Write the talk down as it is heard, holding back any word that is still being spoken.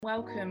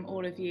Welcome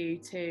all of you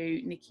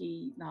to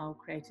Nikki Nile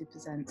Creative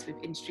Presents with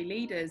Industry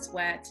Leaders,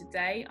 where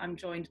today I'm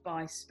joined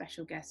by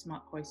special guest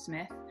Mark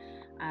Roy-Smith.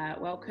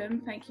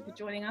 Welcome, thank you for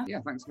joining us.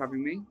 Yeah, thanks for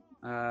having me.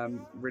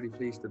 Really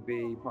pleased to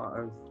be part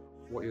of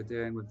what you're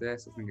doing with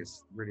this. I think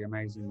it's really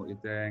amazing what you're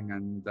doing,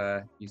 and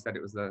you said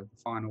it was the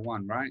final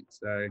one, right?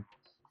 So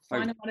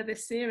final one of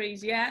this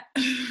series, yeah.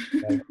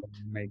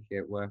 Make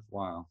it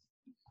worthwhile.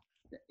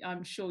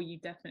 I'm sure you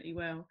definitely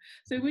will.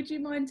 So would you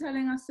mind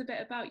telling us a bit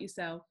about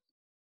yourself?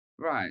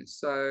 Right,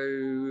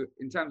 so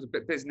in terms of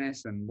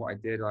business and what I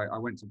did, I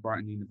went to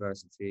Brighton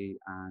University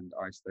and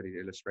I studied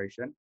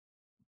illustration,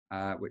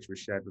 which was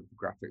shared with the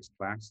graphics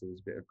class. So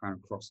there's a bit of kind of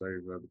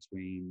crossover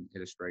between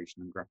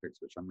illustration and graphics,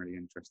 which I'm really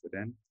interested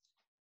in.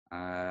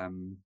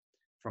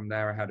 From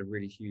there, I had a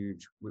really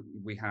huge,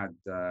 we had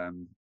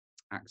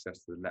access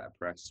to the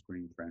letterpress,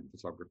 screen print,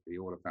 photography,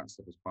 all of that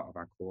stuff as part of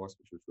our course,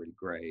 which was really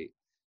great.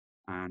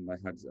 And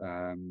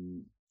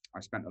I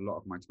spent a lot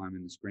of my time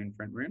in the screen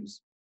print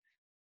rooms.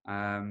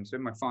 So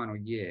in my final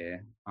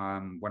year,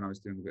 when I was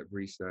doing a bit of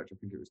research, I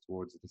think it was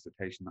towards a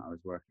dissertation that I was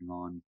working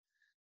on,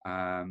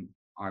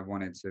 I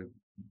wanted to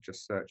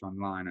just search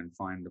online and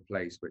find a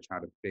place which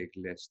had a big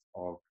list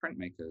of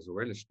printmakers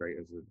or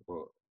illustrators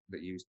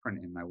that used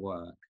print in their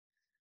work.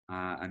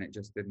 And it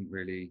just didn't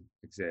really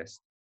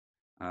exist.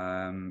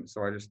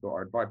 So I just thought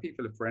I'd buy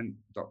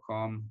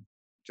peopleofprint.com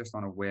just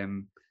on a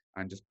whim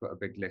and just put a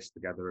big list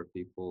together of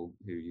people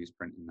who use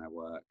print in their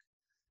work.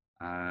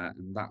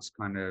 And that's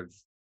kind of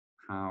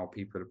how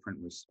People of Print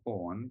was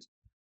spawned.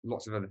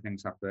 Lots of other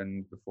things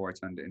happened before I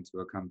turned it into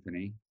a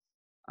company.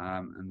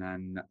 And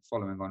then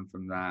following on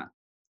from that,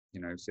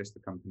 sister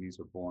companies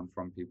were born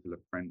from People of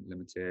Print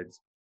Limited,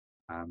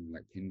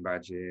 like pin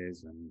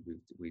badges, and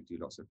we do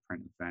lots of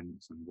print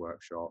events and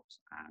workshops,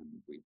 and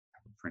we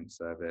have a print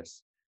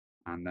service.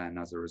 And then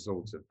as a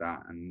result of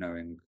that, and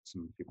knowing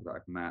some of the people that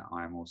I've met,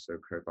 I am also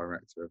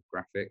co-director of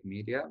Graphic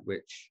Media,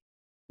 which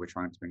we're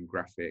trying to bring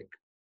Graphic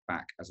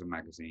back as a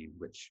magazine,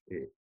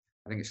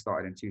 I think it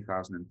started in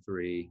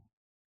 2003,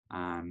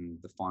 and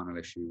the final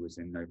issue was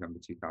in November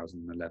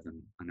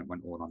 2011, and it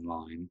went all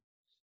online.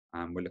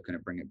 We're looking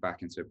at bringing it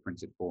back into a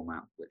printed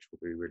format, which will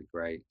be really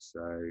great.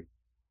 So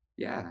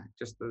yeah,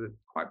 just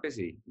quite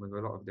busy with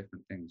a lot of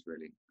different things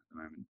really at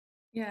the moment.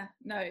 Yeah,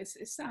 no, it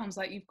sounds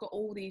like you've got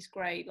all these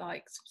great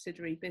like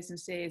subsidiary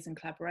businesses and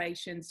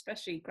collaborations,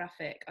 especially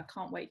Graphic. I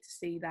can't wait to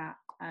see that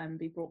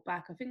be brought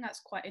back. I think that's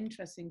quite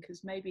interesting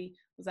because maybe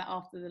was that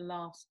after the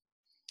last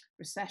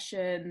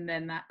recession,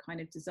 then that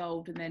kind of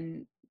dissolved, and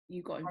then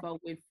you got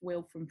involved with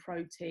Will from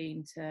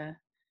Protein to...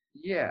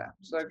 Yeah,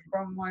 so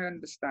from my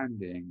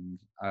understanding,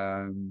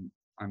 I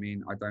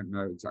mean, I don't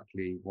know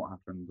exactly what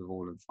happened with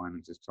all of the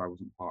finances because I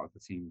wasn't part of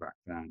the team back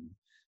then.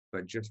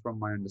 But just from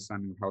my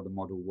understanding of how the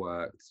model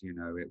worked,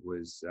 it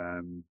was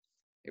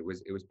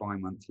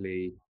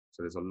bi-monthly.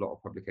 So there's a lot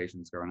of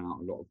publications going out,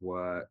 a lot of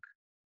work.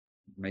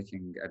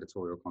 Making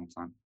editorial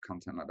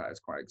content like that is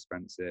quite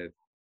expensive,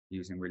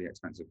 using really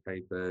expensive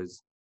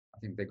papers. I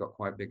think they got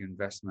quite big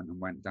investment and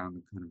went down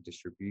the kind of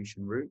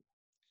distribution route.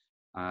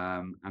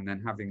 And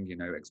then having,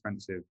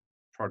 expensive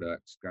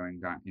products going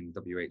down in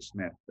WH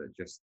Smith that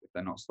just, if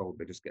they're not sold,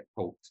 they just get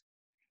pulped.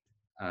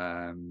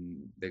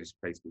 They just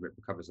basically rip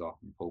the covers off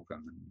and pulp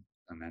them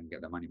and then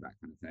get their money back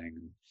kind of thing.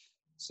 And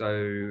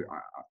so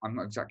I'm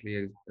not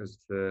exactly as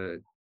to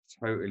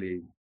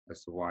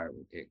why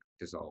it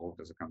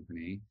dissolved as a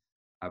company,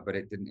 but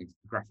it didn't.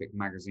 Graphic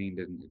Magazine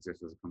didn't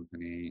exist as a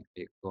company.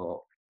 It got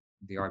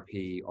the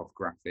IP of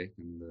Graphic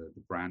and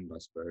the brand, I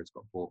suppose,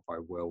 got bought by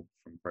Will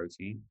from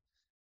Protein,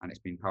 and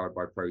it's been powered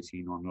by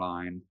Protein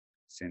online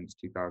since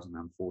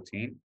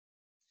 2014.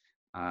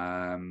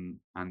 And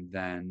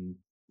then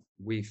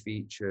we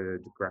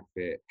featured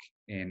Graphic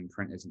in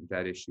Print Isn't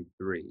Dead issue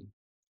 3,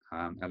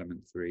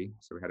 element 3.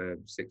 So we had a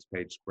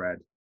 6-page spread.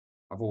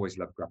 I've always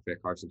loved Graphic.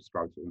 I've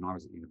subscribed to it when I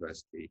was at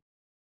university.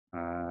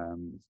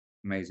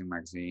 Amazing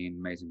magazine,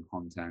 amazing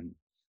content.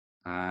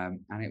 And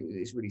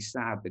it's really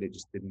sad that it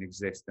just didn't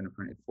exist in a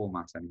printed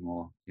format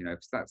anymore,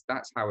 because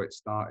that's how it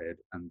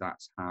started, and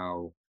that's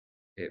how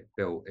it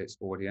built its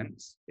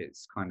audience.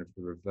 It's kind of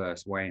the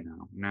reverse way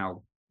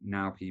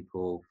now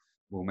people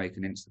will make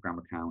an Instagram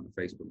account, a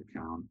Facebook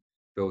account,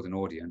 build an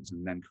audience,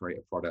 and then create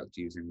a product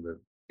using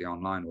the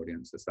online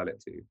audience to sell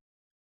it to.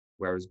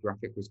 Whereas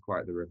Graphic was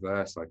quite the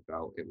reverse. I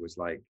felt it was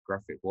like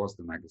Graphic was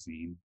the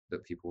magazine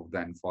that people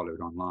then followed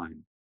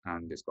online,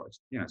 and it's got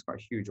a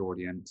huge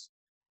audience.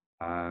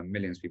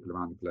 Millions of people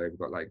around the globe. We've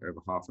got like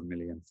over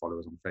 500,000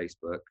 followers on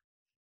Facebook,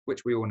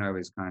 which we all know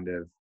is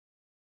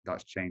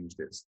that's changed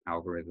its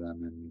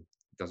algorithm and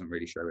doesn't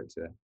really show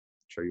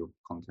your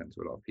content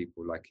to a lot of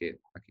people like it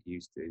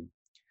used to.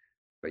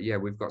 But yeah,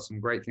 we've got some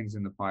great things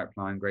in the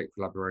pipeline, great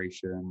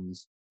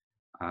collaborations,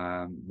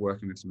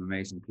 working with some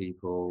amazing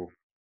people.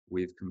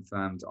 We've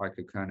confirmed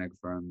Eiko Koenig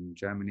from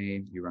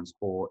Germany, who runs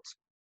Sport,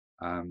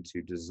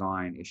 to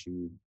design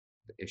issue.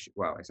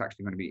 Well, it's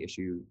actually going to be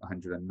issue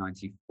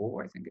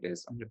 194, I think it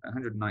is.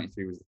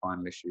 193 was the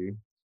final issue.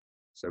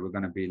 So we're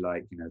going to be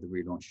like, the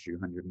relaunch issue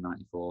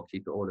 194,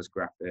 keep it all as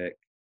Graphic,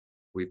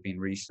 We've been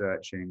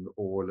researching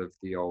all of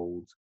the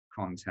old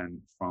content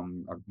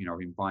from, I've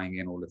been buying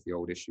in all of the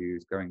old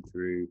issues, going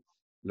through,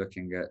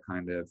 looking at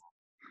kind of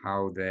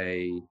how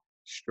they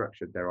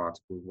structured their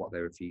articles, what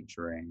they were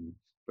featuring,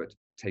 but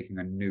taking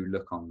a new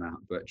look on that,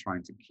 but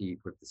trying to keep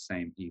with the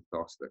same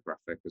ethos that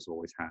Graphic has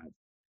always had.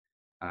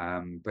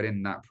 But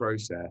in that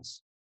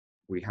process,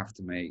 we have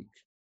to make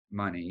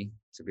money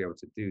to be able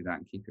to do that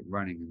and keep it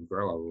running and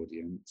grow our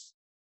audience.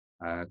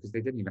 Because they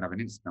didn't even have an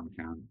Instagram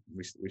account.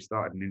 We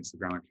started an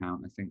Instagram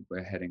account. I think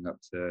we're heading up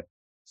to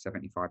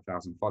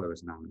 75,000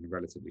 followers now in a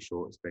relatively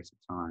short space of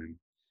time.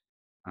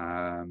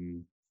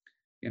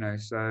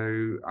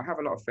 So I have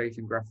a lot of faith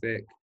in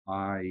Graphic.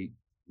 I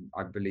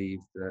believe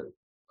that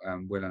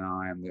Will and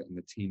I and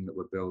the team that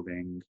we're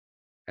building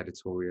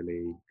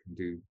editorially can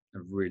do a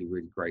really,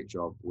 really great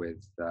job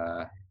with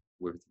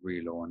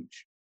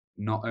Relaunch,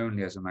 not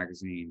only as a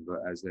magazine, but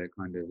as a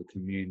kind of a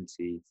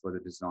community for the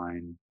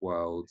design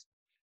world,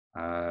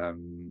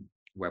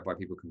 whereby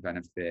people can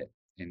benefit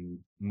in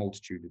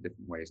multitude of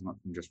different ways, not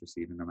from just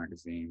receiving a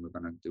magazine. We're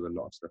going to do a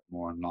lot of stuff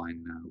more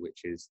online now,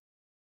 which is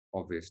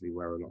obviously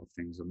where a lot of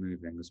things are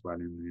moving as well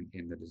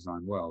in the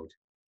design world.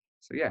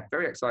 So yeah,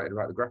 very excited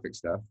about the graphic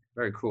stuff.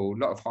 Very cool. A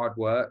lot of hard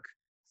work.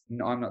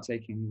 I'm not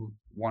taking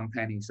 1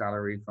 penny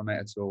salary from it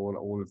at all.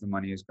 All of the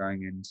money is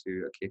going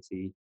into a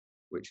kitty,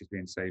 which is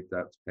being saved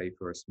up to pay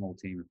for a small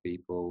team of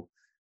people,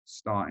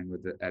 starting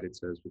with the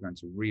editors. We're going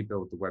to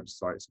rebuild the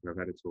website so we have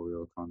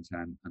editorial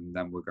content, and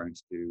then we're going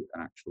to do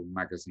an actual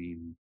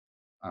magazine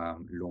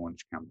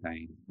launch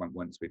campaign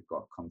once we've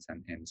got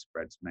content in,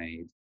 spreads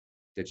made,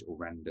 digital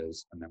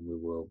renders, and then we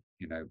will,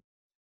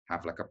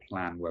 have like a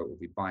plan where it will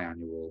be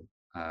biannual,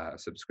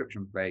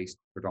 subscription based,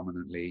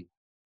 predominantly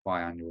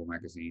biannual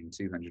magazine,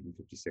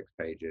 256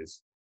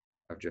 pages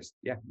of just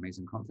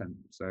amazing content.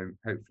 So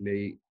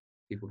hopefully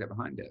people get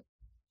behind it.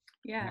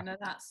 Yeah, no,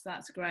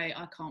 that's great.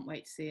 I can't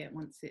wait to see it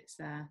once it's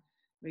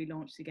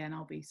relaunched again.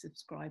 I'll be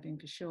subscribing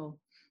for sure.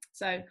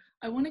 So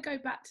I want to go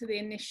back to the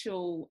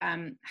initial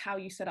how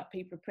you set up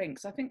People of Print,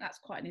 because I think that's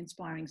quite an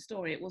inspiring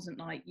story. It wasn't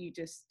like you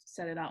just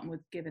set it up and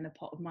were given a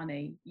pot of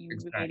money. You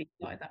really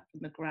started that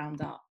from the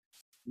ground up.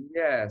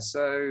 Yeah,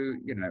 so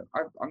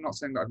I'm not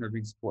saying that I've never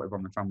been supported by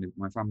my family.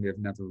 My family have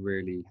never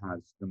really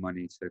had the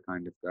money to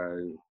kind of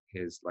go,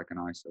 here's like an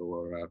ISO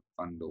or a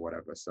fund or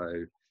whatever.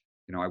 So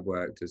I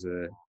worked as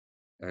a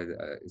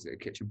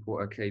kitchen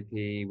porter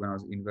KP when I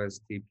was at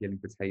university, peeling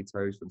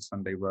potatoes for the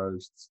Sunday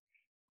roasts.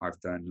 I've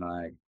done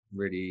like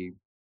really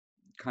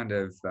kind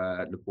of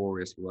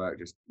laborious work,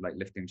 just like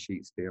lifting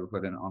sheet steel,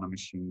 putting it on a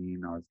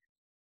machine. I was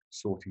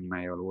sorting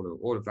mail,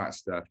 all of that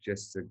stuff,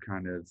 just to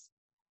kind of,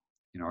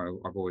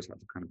 I've always had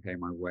to kind of pay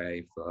my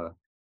way for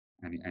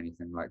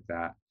anything like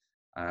that.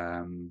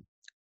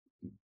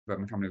 But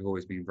my family have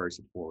always been very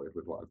supportive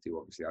with what I do.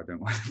 Obviously, I don't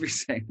want to be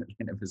saying that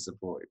they never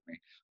supported me,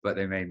 but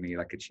they made me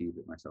like achieve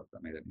it myself. If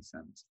that made any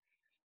sense.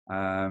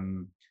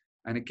 And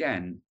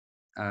again,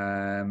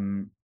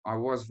 I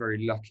was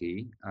very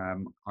lucky.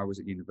 I was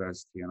at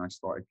university and I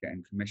started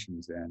getting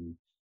commissions in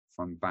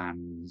from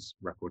bands,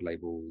 record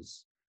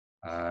labels,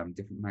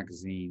 different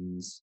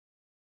magazines,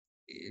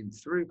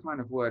 through kind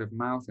of word of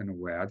mouth in a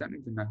way. I don't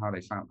even know how they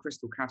found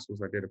Crystal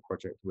Castles. I did a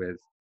project with.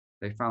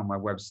 They found my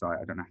website.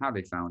 I don't know how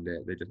they found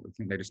it. I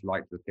think they just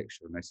liked the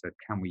picture and they said,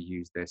 "Can we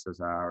use this as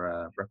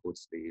our record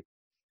sleeve?"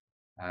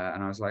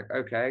 And I was like,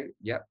 "Okay,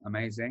 yep,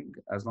 amazing.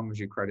 As long as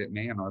you credit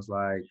me." And I was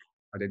like,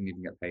 I didn't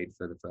even get paid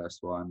for the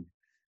first one.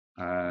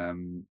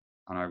 And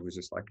I was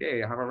just like,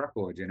 "Hey, I have a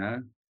record,"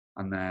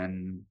 And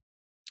then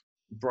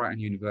Brighton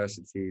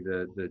University,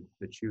 the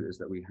tutors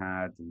that we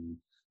had, and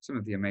some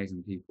of the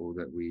amazing people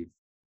that we've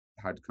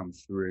had come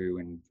through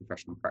in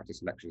professional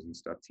practice lectures and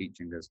stuff,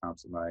 teaching us how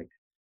to like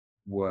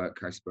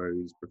work, I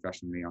suppose,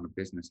 professionally on a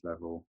business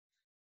level.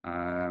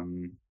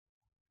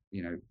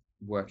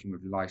 Working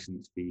with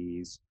license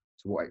fees,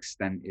 to what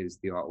extent is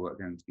the artwork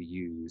going to be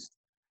used,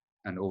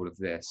 and all of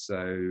this.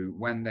 So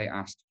when they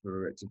asked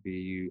for it to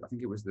be, I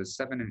think it was the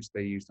 7-inch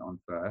they used it on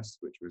first,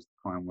 which was the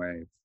Crime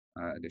Wave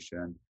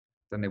edition.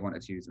 Then they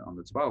wanted to use it on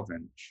the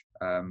 12-inch.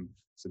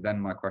 So then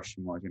my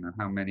question was,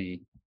 how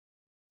many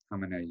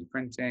are you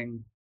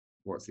printing?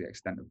 What's the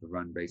extent of the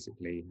run,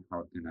 basically?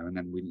 And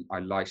then I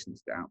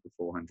licensed it out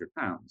for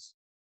 £400.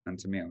 And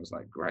to me, I was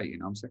like, great,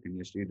 I'm a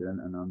second-year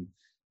student and I'm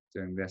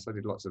doing this. I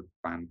did lots of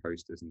band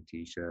posters and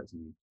T-shirts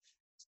and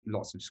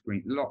lots of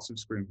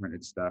screen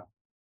printed stuff.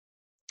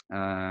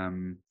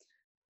 And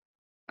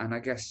I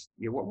guess,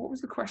 what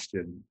was the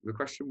question? The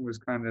question was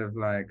kind of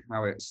like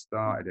how it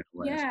started in a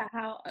way. Yeah,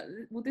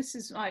 well, this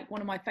is like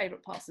one of my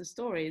favorite parts of the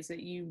story, is that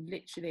you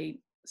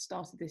literally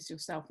started this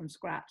yourself from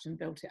scratch and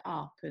built it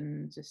up,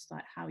 and just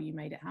like how you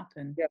made it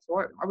happen. Yeah, so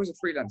I was a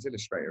freelance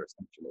illustrator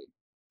essentially,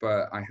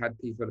 but I had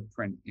People of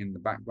Print in the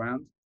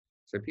background.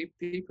 So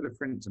People of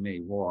Print to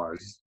me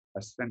was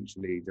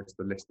essentially just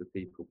a list of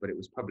people, but it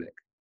was public.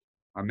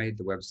 I made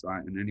the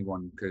website and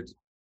anyone could,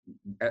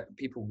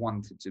 people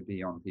wanted to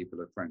be on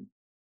People of Print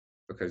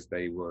because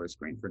they were a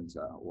screen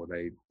printer, or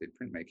they did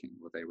printmaking,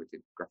 or they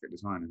did graphic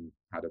design and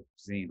had a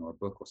zine or a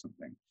book or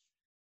something.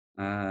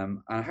 And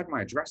I had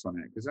my address on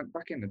it because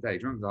back in the day,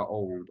 do you remember the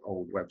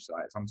old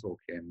websites? I'm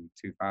talking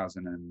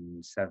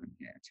 2007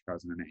 here,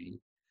 2008,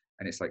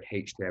 and it's like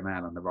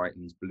HTML and the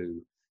writing's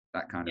blue,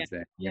 that kind Yeah, of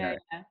thing, you yeah,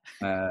 know.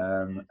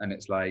 yeah. And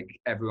it's like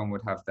everyone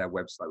would have their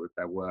website with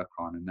their work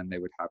on, and then they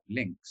would have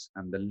links,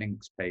 and the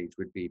links page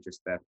would be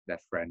just their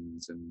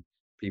friends and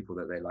people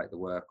that they like the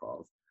work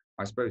of.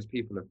 I suppose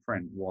People of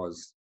Print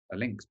was a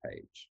links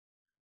page.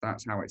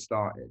 That's how it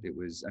started. It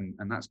was, and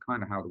that's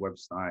kind of how the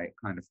website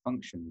kind of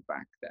functioned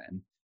back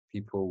then.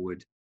 People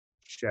would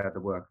share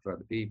the work of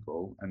other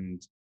people,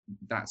 and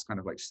that's kind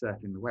of like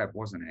surfing the web,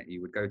 wasn't it?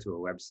 You would go to a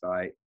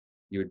website,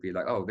 you would be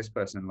like, oh, this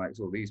person likes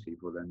all these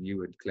people, then you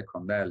would click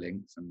on their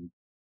links, and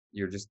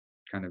you're just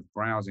kind of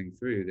browsing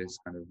through this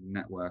kind of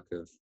network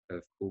of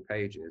cool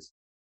pages.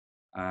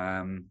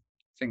 Um,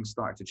 Things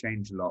started to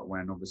change a lot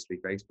when obviously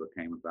Facebook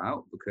came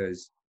about,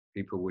 because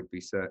people would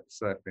be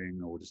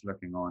surfing or just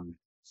looking on,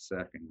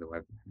 surfing the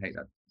web. I hate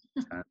that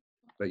term.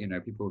 But you know,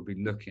 people would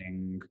be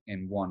looking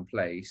in one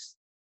place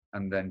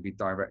and then be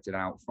directed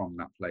out from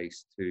that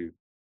place to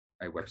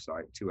a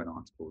website, to an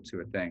article,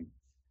 to a thing.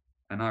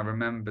 And I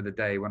remember the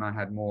day when I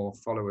had more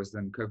followers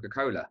than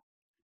Coca-Cola,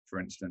 for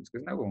instance,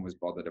 because no one was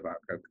bothered about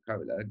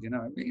Coca-Cola. Do you know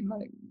what I mean?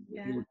 Like,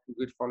 Yeah. who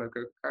would follow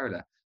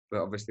Coca-Cola?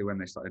 But obviously, when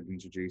they started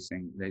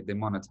introducing, they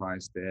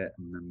monetized it,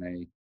 and then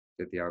they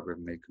did the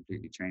algorithm. They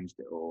completely changed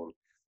it all.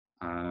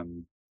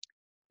 Um,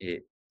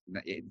 it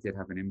it did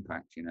have an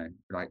impact, you know.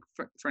 Like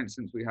for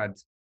instance, we had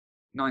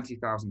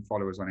 90,000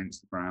 followers on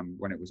Instagram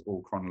when it was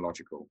all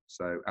chronological.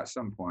 So at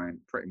some point,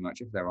 pretty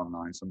much if they're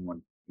online,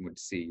 someone would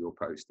see your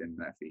post in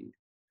their feed.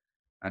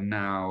 And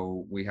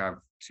now we have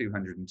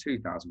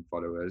 202,000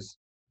 followers,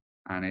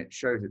 and it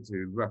shows it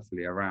to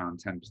roughly around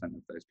 10%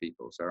 of those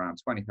people. So around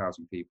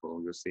 20,000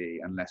 people you'll see,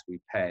 unless we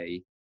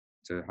pay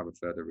to have a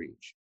further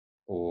reach,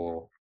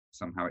 or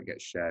somehow it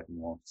gets shared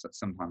more. So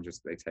sometimes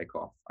just they take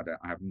off.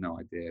 I have no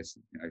idea.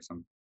 You know,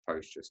 some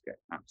posts just get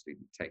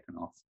absolutely taken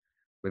off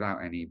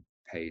without any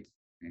paid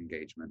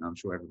engagement. I'm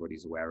sure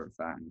everybody's aware of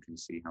that and can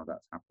see how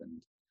that's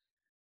happened.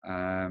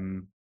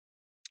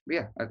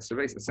 Yeah, so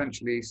basically,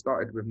 essentially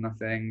started with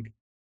nothing.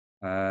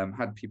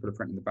 Had People of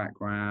Print in the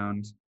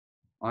background.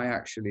 I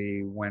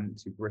actually went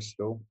to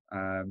Bristol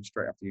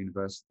straight after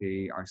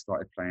university. I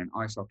started playing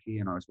ice hockey,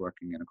 and I was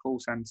working in a call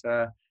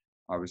center.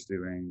 I was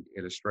doing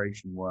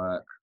illustration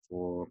work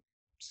for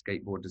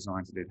skateboard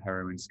designs. I did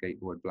Heroin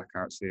Skateboard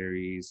Blackout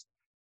series.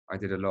 I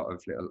did a lot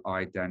of little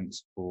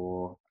idents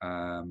for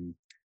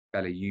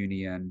Bella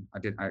Union. I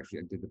did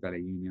the Bella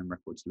Union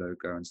Records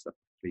logo and stuff,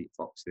 Fleet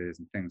Foxes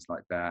and things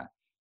like that,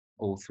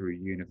 all through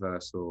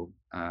Universal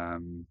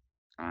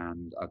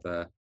and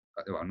other.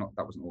 Well, not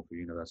that wasn't all through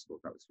Universal.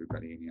 That was through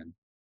Bella Union.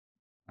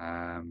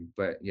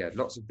 But yeah,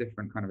 lots of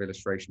different kind of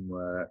illustration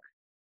work,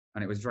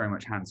 and it was very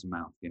much hand to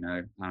mouth, you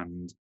know,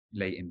 and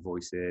late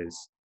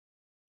invoices.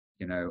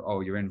 You know, oh,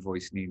 your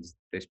invoice needs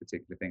this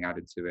particular thing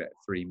added to it.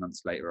 3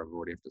 months later, I've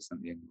already have to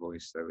send the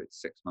invoice, so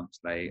it's 6 months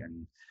late.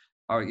 And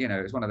oh, you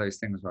know, it's one of those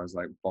things where I was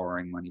like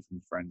borrowing money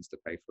from friends to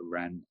pay for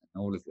rent and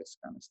all of this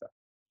kind of stuff.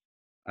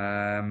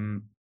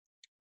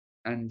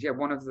 And yeah,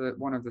 one of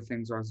the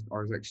things I was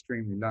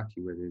extremely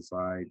lucky with is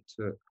I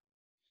took,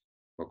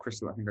 well,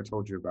 Crystal, I think I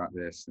told you about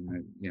this,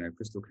 and you know,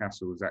 Crystal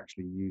Castles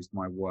actually used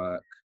my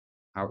work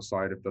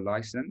outside of the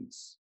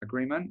license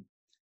agreement,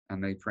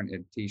 and they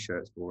printed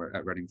T-shirts for it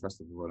at Reading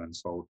Festival and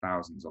sold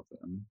thousands of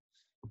them.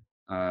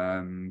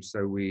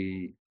 So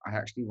I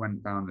actually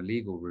went down the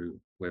legal route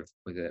with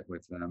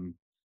them,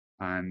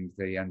 and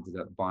they ended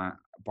up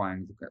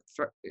buying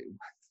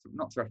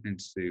not threatening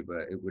to sue,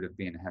 but it would have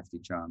been a hefty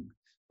chunk.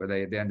 But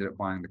they ended up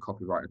buying the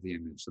copyright of the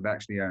image, so they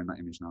actually own that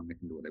image now, and they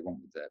can do what they want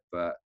with it.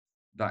 But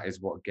that is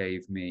what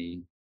gave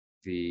me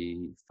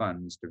the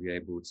funds to be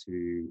able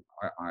to.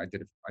 I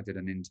did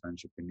an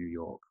internship in New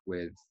York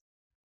with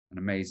an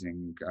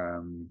amazing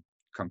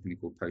company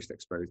called Post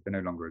Exposed. They no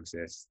longer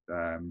exist.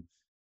 The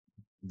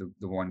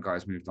one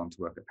guy's moved on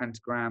to work at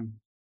Pentagram,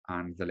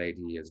 and the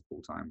lady is a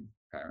full-time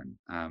parent.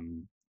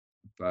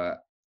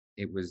 But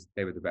they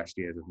were the best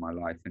years of my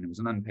life, and it was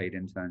an unpaid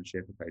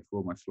internship. I paid for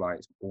all my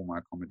flights, all my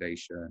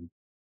accommodation.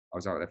 I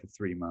was out there for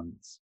 3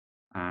 months,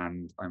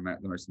 and I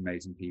met the most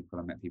amazing people.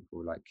 I met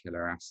people like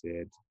Killer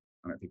Acid.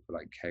 I met people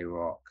like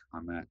K-Rock.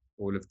 I met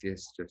all of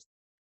this just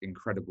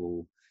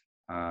incredible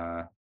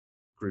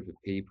group of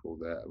people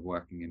that are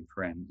working in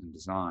print and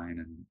design,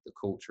 and the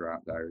culture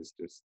out there is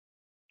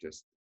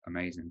just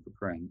amazing for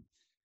print.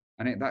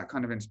 And that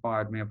kind of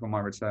inspired me upon my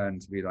return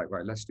to be like,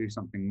 right, let's do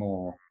something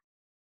more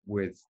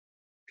with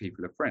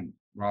People of Print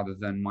rather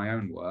than my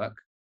own work.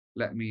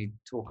 Let me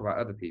talk about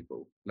other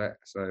people. And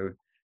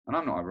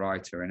I'm not a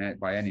writer in it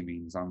by any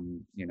means. I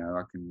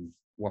can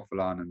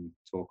waffle on and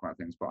talk about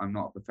things, but I'm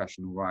not a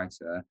professional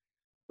writer.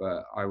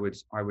 But I would,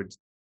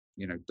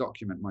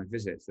 document my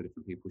visits to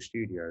different people's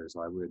studios.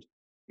 I would,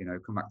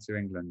 come back to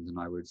England and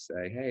I would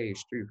say, hey,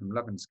 Stu from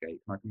Love and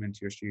Skate, can I come into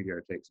your studio,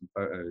 take some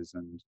photos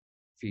and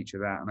feature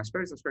that? And I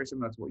suppose that's very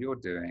similar to what you're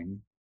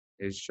doing,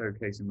 is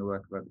showcasing the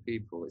work of other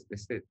people.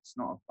 It's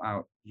not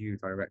about you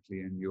directly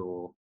in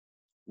your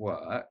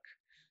work,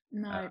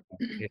 No.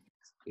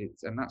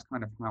 It's and that's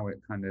kind of how it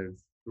kind of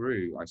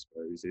grew, I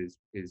suppose,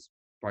 is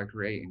by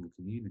creating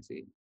a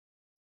community.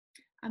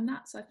 And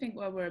that's, I think,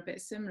 where we're a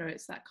bit similar.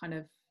 It's that kind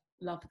of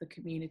love the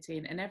community.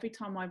 And every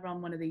time I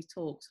run one of these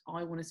talks,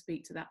 I want to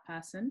speak to that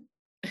person.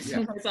 It's Yeah,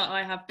 almost like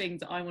I have things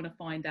that I want to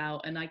find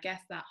out. And I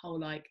guess that whole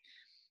like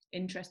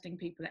interesting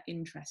people are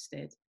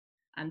interested,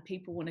 and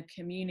people want to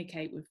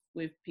communicate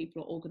with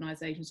people or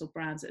organizations or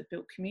brands that have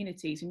built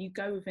communities, and you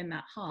go within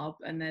that hub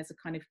and there's a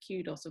kind of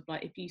kudos of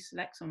like, if you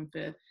select someone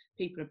for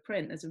People of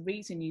Print, there's a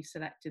reason you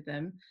selected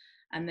them,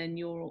 and then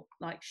you're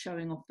like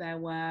showing off their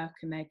work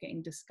and they're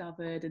getting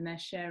discovered and they're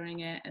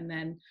sharing it. And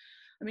then,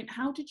 I mean,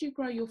 how did you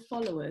grow your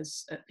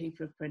followers at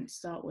People of Print to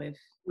start with?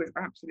 it was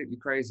absolutely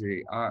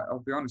crazy.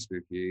 I'll be honest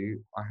with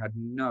you, I had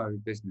no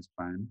business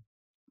plan.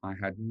 I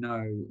had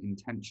no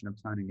intention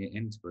of turning it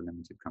into a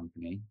limited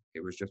company.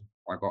 It was just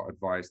I got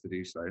advised to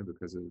do so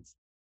because of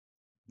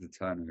the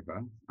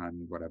turnover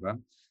and whatever,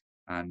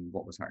 and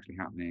what was actually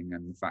happening,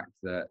 and the fact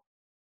that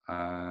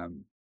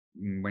um,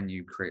 when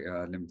you create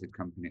a limited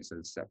company, it's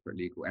a separate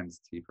legal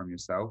entity from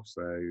yourself.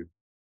 So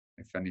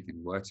if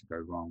anything were to go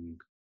wrong,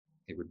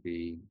 it would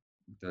be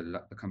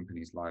the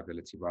company's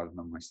liability rather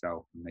than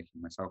myself, and making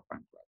myself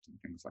bankrupt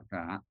and things like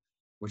that,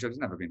 which has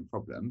never been a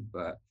problem,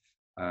 but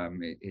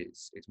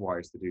it's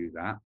wise to do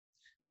that.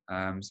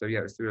 So yeah,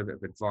 it was through a bit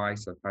of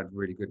advice. I've had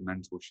really good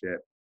mentorship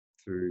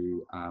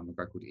through a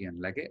guy called Ian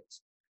Leggett,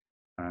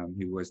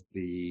 who was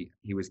the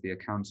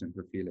accountant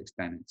for Felix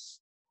Dennis,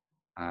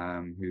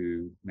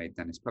 who made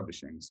Dennis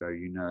Publishing. So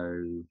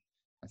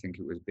I think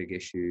it was Big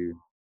Issue,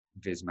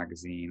 Viz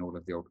magazine, all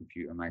of the old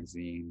computer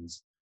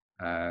magazines.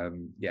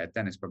 Yeah,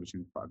 Dennis Publishing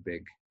was quite a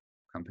big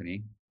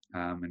company,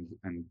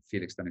 and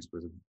Felix Dennis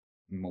was a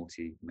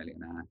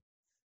multi-millionaire.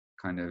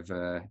 Kind of,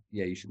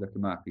 yeah, you should look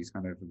him up. He's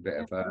kind of a bit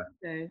Yeah,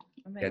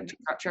 of a yeah.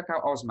 Check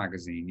out Oz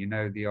magazine. You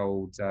know the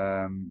old,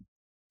 I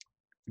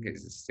think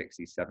it's the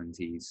 60s,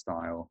 70s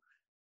style.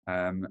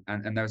 And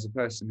there was a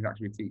person who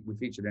actually we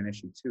featured in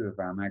issue 2 of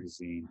our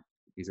magazine.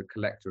 He's a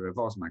collector of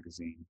Oz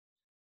magazine.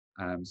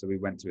 So we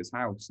went to his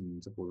house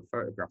and took all the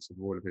photographs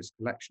of all of his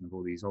collection of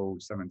all these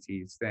old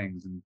 70s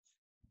things,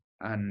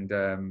 and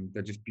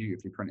they're just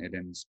beautifully printed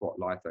in spot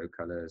litho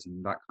colors,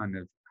 and that kind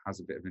of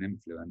has a bit of an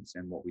influence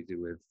in what we do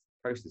with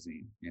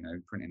Postazine,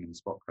 printing in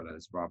spot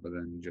colors rather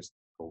than just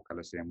full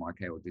color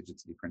CMYK or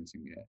digitally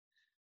printing it.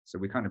 So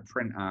we kind of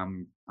print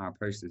our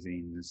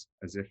Postazines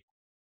as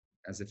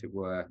if it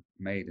were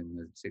made in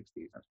the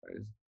 60s, I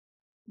suppose.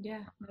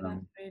 Yeah, no,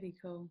 that's really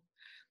cool.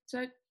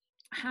 So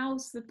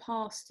how's the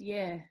past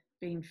year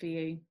been for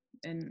you?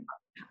 And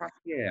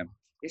Yeah,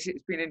 it's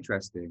been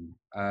interesting.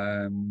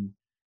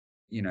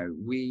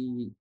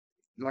 We,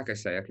 like I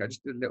say, okay, I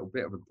just did a little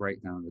bit of a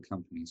breakdown of the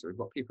company. So we've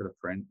got People of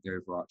Print, the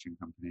overarching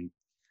company.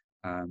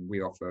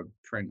 We offer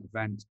print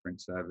events,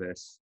 print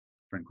service,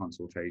 print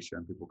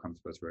consultation. People come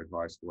to us for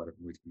advice or whatever.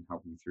 We can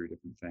help them through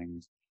different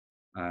things.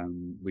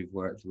 We've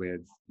worked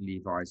with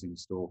Levi's in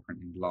store,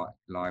 printing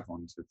live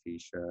onto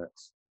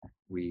t-shirts.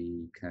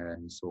 We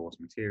can source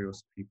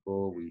materials for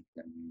people. We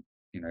can,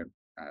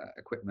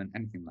 equipment,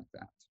 anything like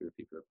that to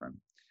People of Print.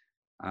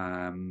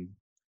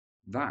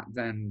 That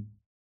then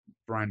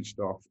branched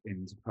off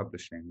into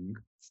publishing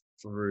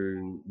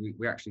through,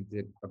 we actually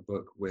did a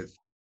book with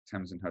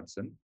Thames and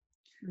Hudson,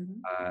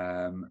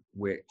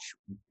 which,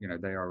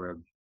 they are a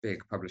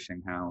big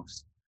publishing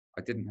house.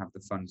 I didn't have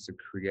the funds to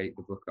create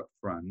the book up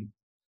front.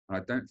 And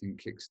I don't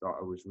think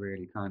Kickstarter was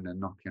really kind of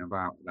knocking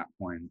about at that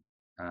point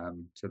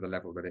to the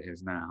level that it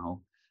is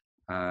now.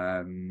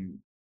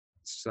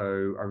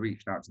 So I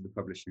reached out to the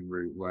publishing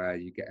route where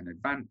you get an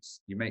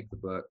advance, you make the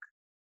book,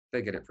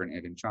 they get it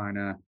printed in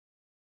China,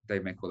 they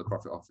make all the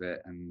profit off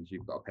it, and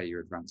you've got to pay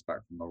your advance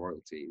back from the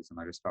royalties. And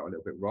I just felt a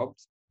little bit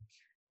robbed.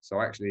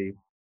 So actually,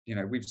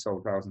 we've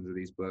sold thousands of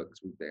these books.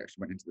 They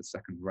actually went into the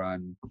second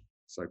run.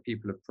 So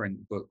People of Print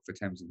book for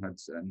Thames and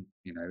Hudson,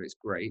 it's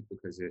great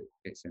because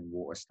it's in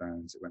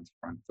Waterstones. It went to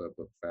Frankfurt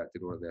Book Fair,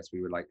 did all of this.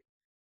 We were like,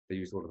 they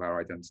used all of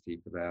our identity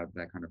for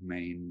their kind of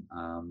main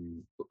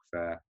book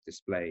fair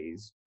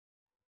displays.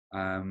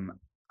 And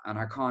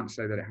I can't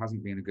say that it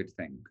hasn't been a good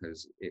thing,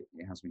 because it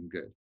has been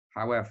good.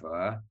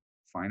 However,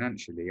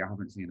 financially, I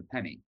haven't seen a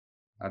penny,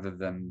 other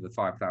than the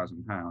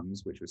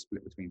 £5,000, which was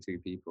split between 2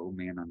 people,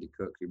 me and Andy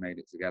Cook, who made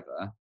it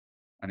together.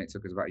 And it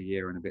took us about a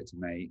year and a bit to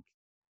make.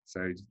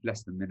 So it's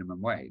less than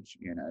minimum wage.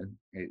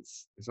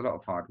 It's a lot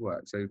of hard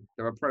work. So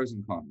there are pros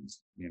and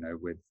cons,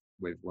 with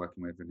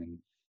working with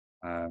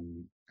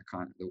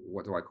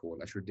what do I call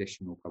it? A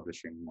traditional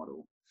publishing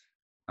model,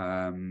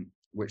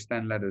 which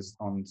then led us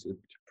on to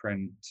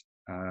print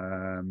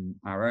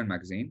our own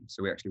magazine.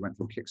 So we actually went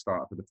through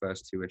Kickstarter for the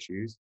first 2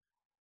 issues.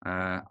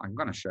 I'm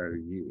going to show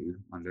you.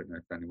 I don't know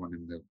if anyone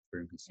in the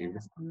room can see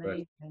this.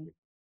 Amazing.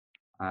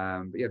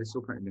 But yeah, this is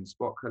all printed in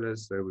spot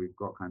colors. So we've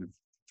got kind of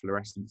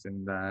fluorescence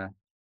in there.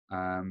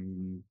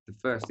 The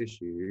first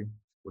issue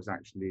was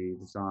actually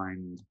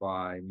designed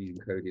by me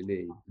and Cody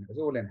Lee, and it was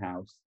all in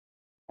house.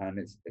 And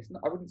it's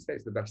not, I wouldn't say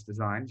it's the best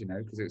designed,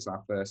 because it's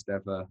our first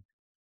ever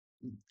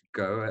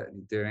go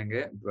at doing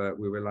it, but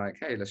we were like,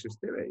 hey, let's just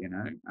do it,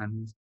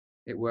 and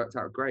it worked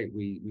out great.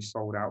 We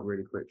sold out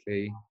really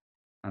quickly,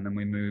 and then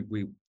we moved.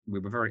 We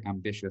were very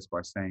ambitious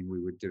by saying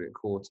we would do it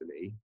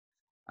quarterly,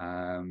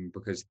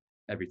 because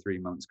every 3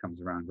 months comes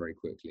around very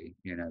quickly.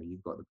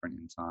 You've got the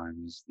printing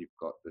times, you've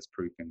got this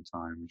proofing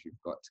times,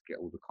 you've got to get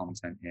all the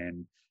content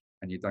in,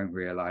 and you don't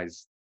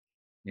realize,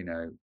 you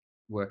know,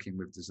 working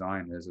with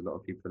designers, a lot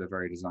of people are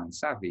very design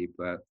savvy,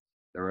 but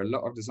there are a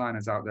lot of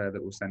designers out there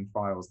that will send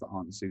files that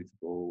aren't suitable,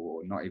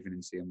 or not even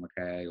in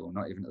CMYK, or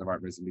not even at the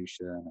right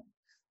resolution.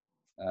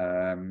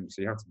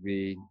 So you have to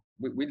be.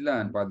 We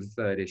learned by the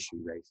third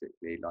issue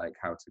basically, like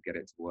how to get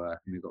it to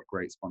work, and we got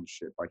great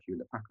sponsorship by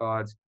Hewlett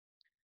Packard,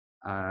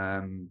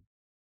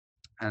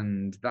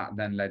 and that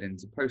then led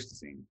into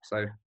Postazine.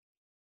 So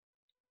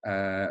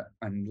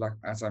and like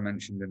as I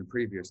mentioned in a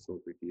previous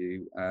talk with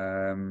you,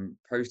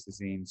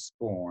 Postazine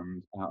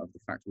spawned out of the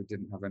fact we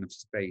didn't have enough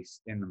space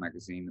in the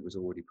magazine that was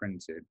already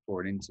printed for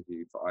an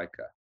interview for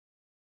ICA.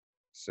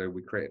 So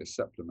we created a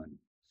supplement,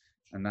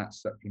 and that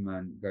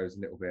supplement goes a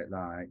little bit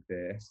like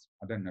this.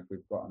 I don't know if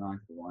we've got an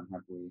ICA one.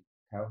 Have we,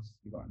 Kels?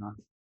 You got an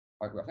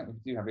ICA? I think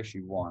we do have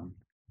issue 1,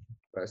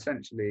 but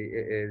essentially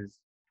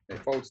it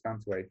folds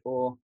down to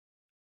A4.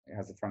 It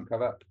has a front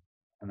cover,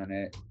 and then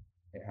it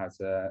has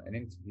an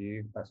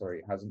interview.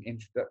 It has an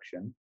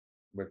introduction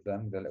with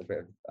them, with a little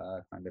bit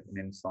of kind of an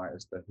insight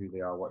as to who they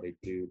are, what they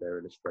do, their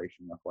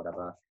illustration, or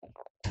whatever.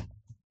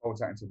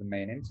 Folds out into the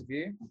main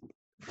interview,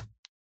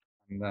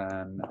 and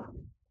then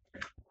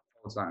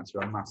folds out into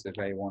a massive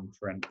A1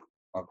 print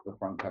of the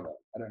front cover.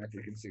 I don't know if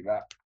you can see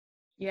that.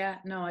 Yeah,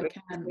 no, I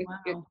can. Wow.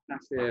 It's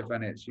massive,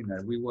 and it's,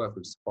 we work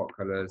with Spot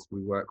Colors.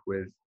 We work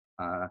with,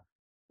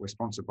 we're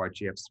sponsored by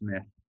GF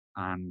Smith,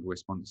 and we're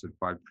sponsored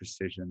by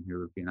Precision, who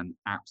have been an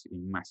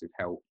absolutely massive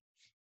help.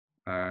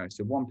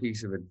 So one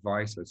piece of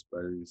advice, I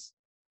suppose,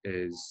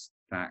 is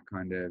that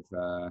kind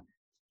of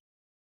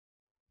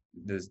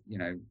there's,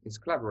 it's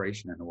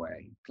collaboration in a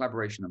way,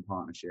 collaboration and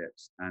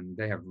partnerships, and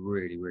they have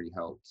really, really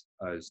helped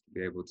us to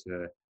be able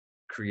to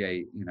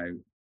create,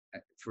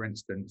 for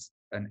instance,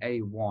 an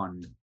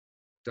A1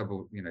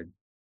 double,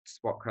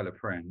 spot color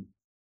print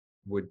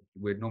would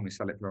normally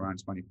sell it for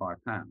around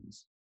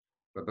 £25.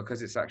 But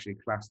because it's actually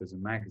classed as a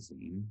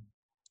magazine,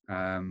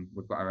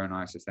 we've got our own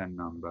ISSN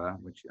number,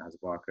 which has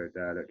a barcode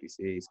there that you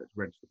see, so it's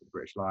registered with the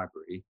British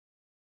Library.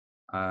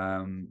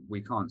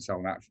 We can't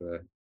sell that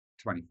for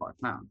 £25.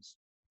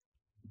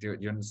 Do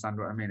you understand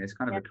what I mean? It's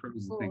kind of a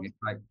crazy thing. It's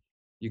like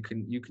you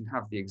can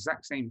have the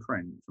exact same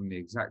print from the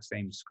exact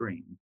same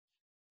screen.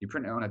 You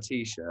print it on a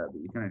T-shirt,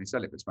 but you can only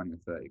sell it for 20 or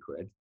 30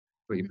 quid.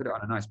 But you put it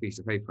on a nice piece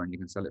of paper and you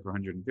can sell it for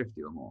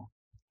 150 or more.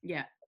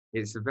 Yeah.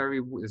 There's a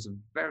very,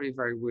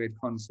 very weird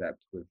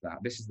concept with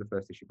that. This is the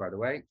first issue, by the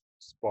way.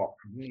 Spot.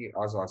 I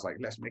was like,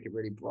 let's make it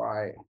really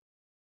bright.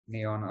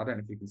 Neon. I don't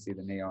know if you can see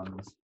the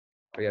neons.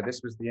 But yeah,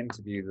 this was the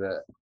interview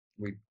that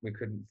we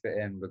couldn't fit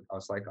in. But I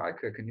was like,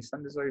 Ika, can you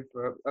send us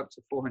over up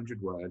to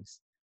 400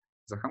 words?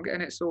 He's like, I'm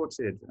getting it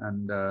sorted.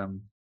 And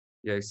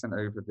yeah, he sent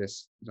over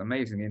this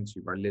amazing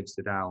interview by Liv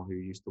Sedal, who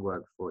used to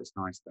work for It's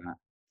Nice That.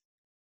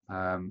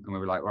 And we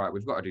were like, right,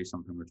 we've got to do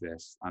something with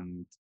this.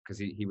 And because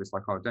he was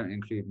like, oh, don't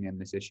include me in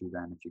this issue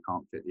then if you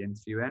can't fit the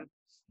interview in.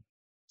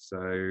 So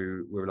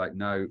we were like,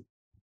 no,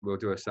 we'll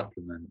do a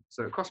supplement.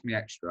 So it cost me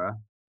extra,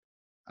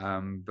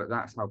 but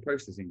that's how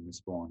Postazine was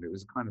spawned. It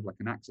was kind of like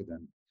an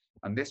accident.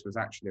 And this was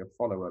actually a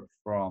follow-up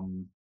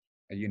from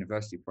a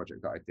university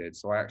project that I did.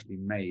 So I actually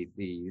made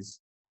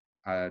these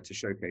to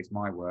showcase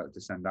my work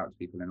to send out to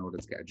people in order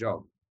to get a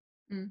job.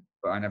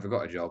 But I never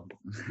got a job.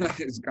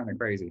 It's kind of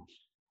crazy.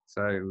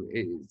 So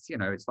it's,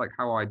 it's like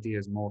how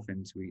ideas morph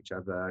into each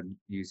other,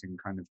 using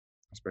kind of,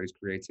 I suppose,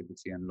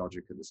 creativity and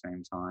logic at the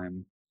same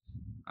time,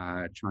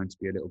 trying to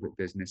be a little bit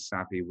business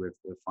savvy with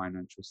the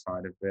financial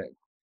side of it.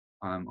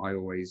 I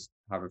always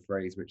have a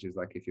phrase, which is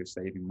like, if you're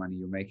saving money,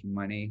 you're making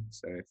money.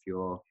 So if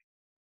you're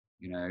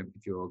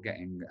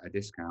getting a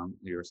discount,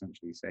 you're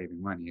essentially saving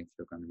money if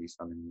you're going to be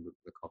selling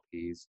the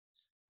copies.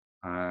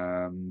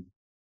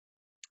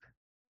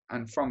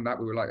 And from that,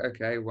 we were like,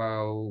 okay,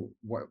 well,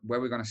 where are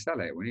we going to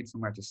sell it? We need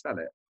somewhere to sell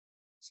it.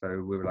 So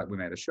we were like, we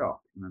made a shop,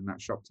 and then that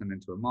shop turned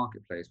into a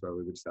marketplace where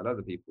we would sell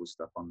other people's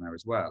stuff on there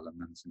as well. And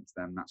then since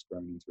then, that's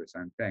grown into its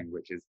own thing,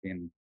 which has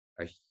been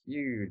a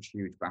huge,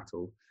 huge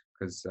battle,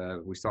 because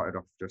we started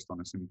off just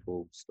on a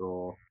simple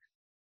store.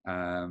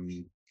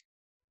 And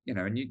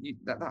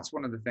that's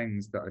one of the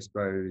things that I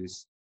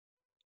suppose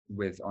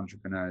with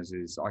entrepreneurs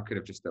is, I could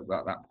have just at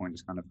that point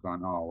just kind of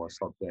gone, oh, well,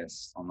 sod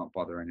this, I'm not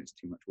bothering, it's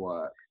too much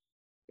work,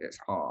 it's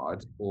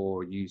hard.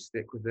 Or you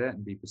stick with it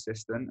and be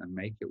persistent and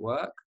make it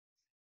work.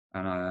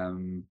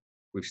 And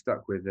we've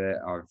stuck with it.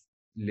 I've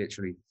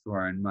literally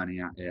thrown money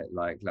at it,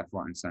 like left,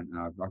 right, and centre.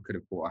 I could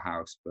have bought a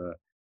house for,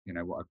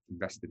 what I've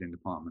invested in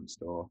department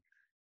store.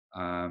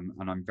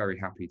 And I'm very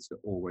happy to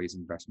always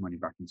invest money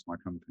back into my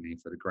company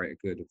for the greater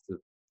good of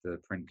the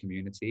print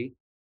community.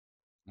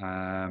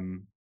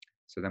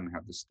 So then we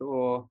have the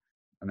store.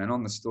 And then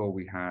on the store,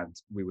 we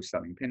were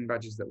selling pin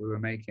badges that we were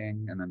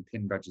making, and then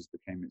pin badges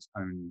became its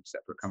own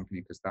separate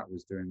company because that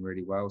was doing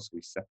really well. So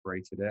we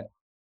separated it,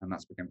 and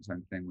that's become its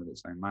own thing with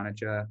its own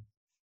manager.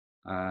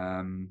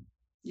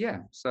 Yeah.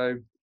 So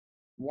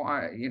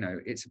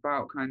it's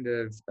about kind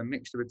of a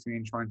mixture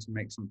between trying to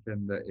make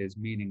something that is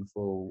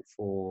meaningful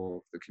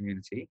for the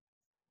community,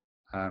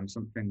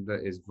 something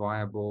that is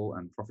viable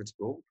and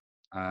profitable,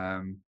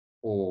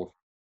 or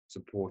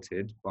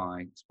supported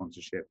by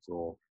sponsorships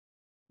or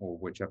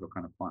whichever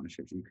kind of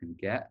partnerships you can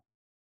get.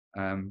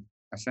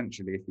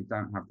 Essentially, if you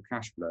don't have the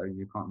cash flow,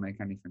 you can't make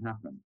anything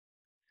happen.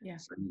 Yeah.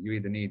 So you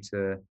either need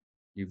to,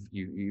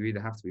 you either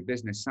have to be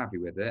business savvy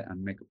with it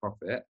and make a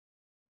profit.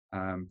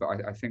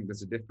 But I think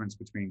there's a difference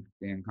between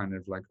being kind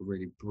of like a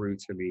really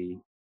brutally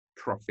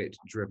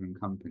profit-driven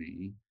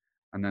company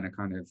and then a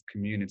kind of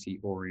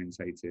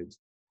community-orientated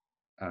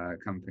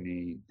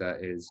company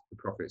that is the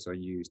profits are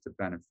used to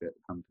benefit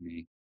the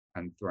company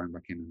and thrown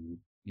back in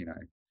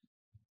and,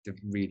 to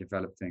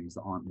redevelop things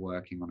that aren't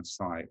working on a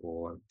site,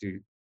 or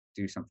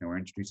do something, or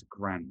introduce a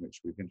grant,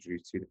 which we've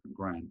introduced 2 different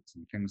grants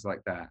and things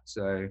like that.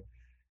 So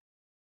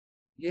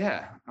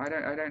yeah, I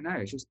don't know.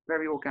 It's just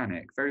very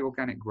organic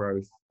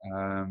growth.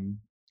 And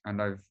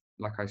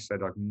like I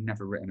said, I've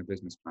never written a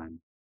business plan,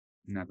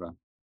 never.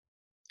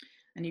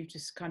 And you've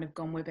just kind of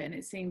gone with it, and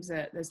it seems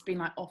that there's been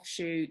like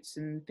offshoots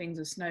and things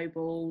have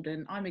snowballed,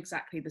 and I'm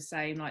exactly the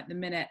same. Like the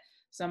minute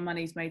some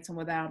money's made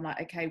somewhere there, I'm like,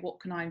 okay,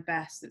 what can I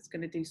invest that's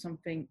going to do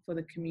something for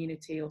the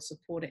community or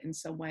support it in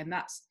some way? And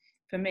that's,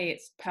 for me,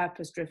 it's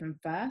purpose driven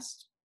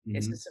first.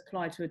 It's a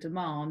supply to a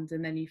demand,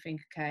 and then you think,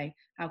 okay,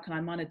 how can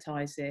I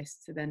monetize this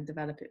to then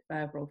develop it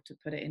further or to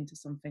put it into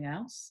something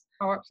else?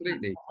 Oh,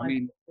 absolutely. I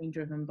mean, being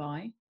driven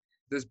by.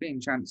 There's been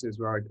chances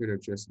where I could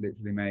have just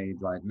literally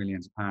made like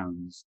millions of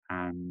pounds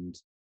and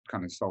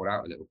kind of sold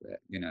out a little bit,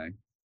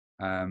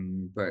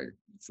 But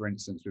for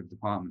instance, with the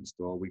department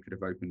store, we could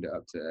have opened it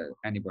up to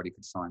anybody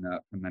could sign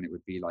up, and then it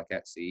would be like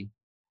Etsy,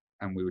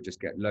 and we would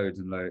just get loads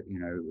and loads,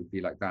 it would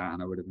be like that,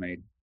 and I would have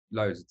made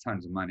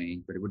tons of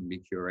money, but it wouldn't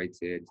be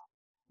curated.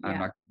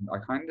 And I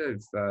kind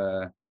of,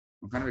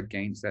 I'm kind of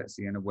against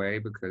Etsy in a way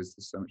because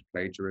there's so much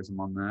plagiarism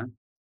on there.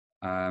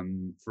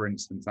 For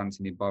instance,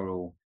 Anthony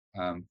Burrell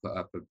put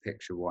up a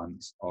picture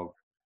once of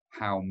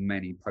how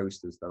many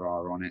posters there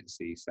are on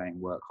Etsy saying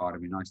 "work hard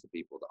and be nice to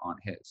people" that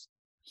aren't his.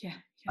 Yeah.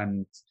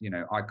 And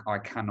I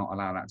cannot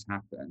allow that to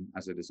happen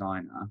as a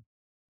designer.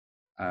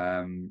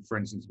 For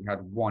instance, we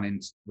had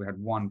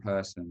one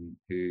person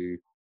who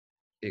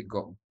it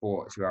got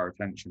brought to our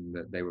attention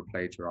that they were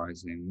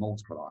plagiarizing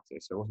multiple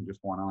artists. So it wasn't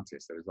just one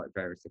artist. There was like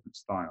various different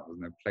styles,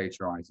 and they're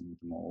plagiarizing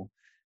them all.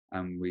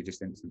 And we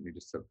just instantly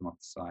just took them off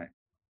the site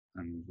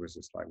and was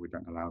just like, we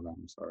don't allow that.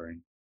 I'm sorry.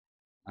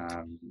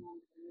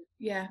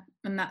 Yeah,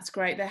 and that's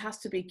great. There has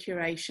to be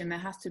curation, there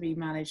has to be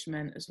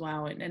management as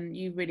well, and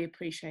you really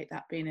appreciate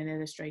that being an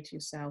illustrator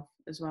yourself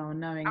as well,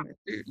 and knowing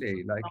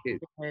absolutely like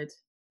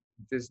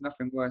there's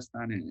nothing worse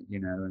than it,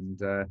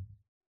 and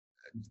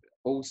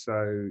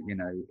also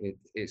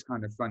it's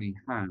kind of funny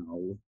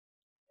how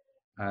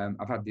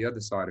I've had the other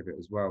side of it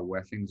as well,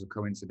 where things are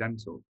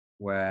coincidental,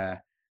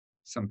 where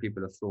some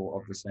people have thought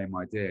of the same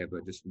idea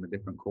but just from a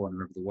different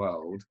corner of the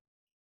world.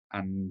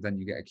 And then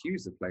you get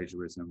accused of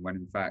plagiarism when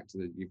in fact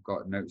you've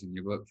got notes in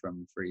your book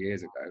from 3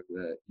 years ago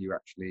that you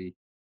actually,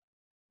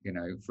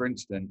 for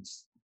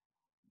instance,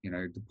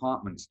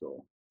 department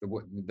store,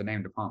 the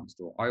name department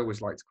store. I always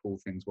like to call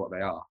things what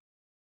they are,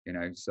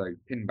 so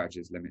Pin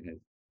Badges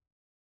Limited.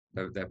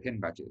 They're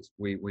Pin Badges.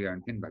 We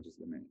own Pin Badges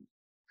Limited,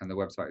 and the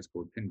website is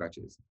called Pin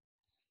Badges,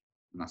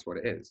 and that's what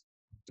it is.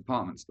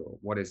 Department store.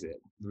 What is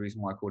it? The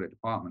reason why I called it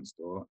department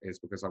store is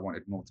because I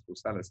wanted multiple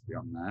sellers to be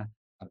on there.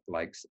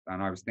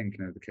 And I was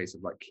thinking of the case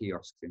of like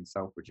kiosks in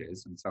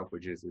Selfridges, and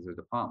Selfridges is a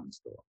department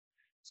store,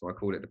 so I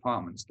called it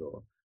department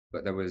store.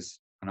 But there was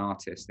an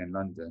artist in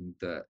London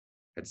that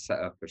had set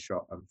up a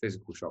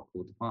physical shop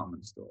called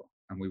department store,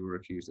 and we were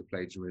accused of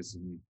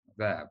plagiarism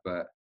there.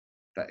 But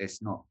that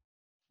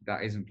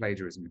isn't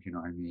plagiarism, if you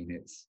know what I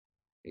mean.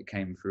 It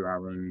came through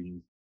our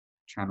own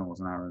channels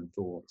and our own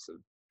thoughts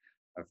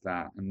of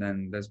that. And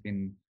then there's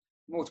been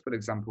multiple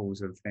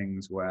examples of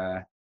things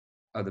where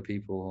other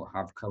people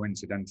have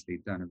coincidentally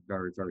done a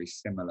very, very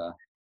similar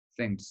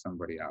thing to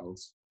somebody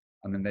else,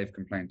 and then they've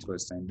complained to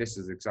us saying this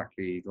is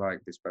exactly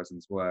like this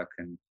person's work,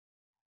 and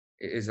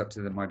it is up to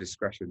my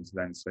discretion to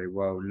then say,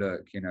 well,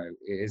 look, it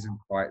isn't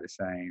quite the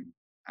same,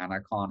 and I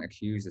can't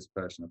accuse this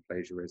person of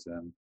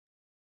plagiarism.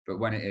 But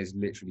when it is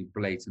literally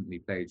blatantly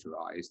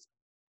plagiarized,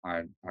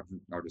 I'll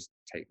just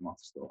take them off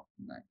the store.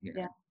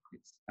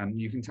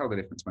 And you can tell the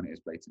difference when it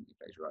is blatantly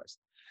plagiarized.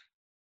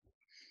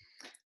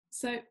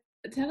 So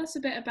tell us a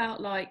bit about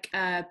like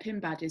pin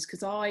badges,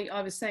 because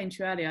I was saying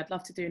to you earlier, I'd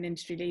love to do an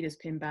industry leaders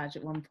pin badge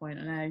at one point.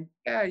 I know.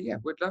 Yeah,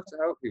 we'd love to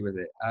help you with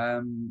it.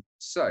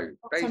 So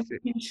basically,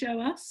 can you show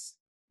us?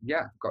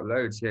 Yeah, got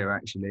loads here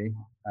actually.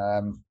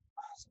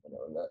 Let's have a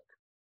little look.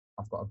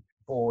 I've got a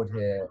board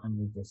here,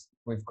 and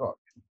we've got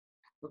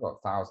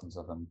thousands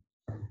of them,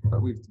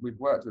 but we've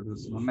worked with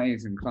some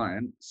amazing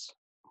clients.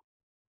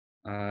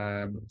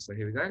 So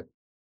here we go.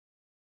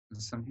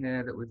 There's some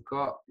here that we've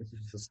got. This is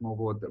just a small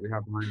board that we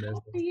have behind us.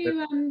 How do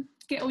you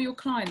get all your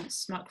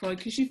clients, Macroy?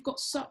 Because you've got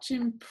such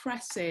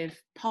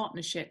impressive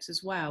partnerships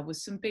as well with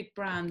some big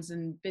brands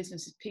and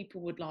businesses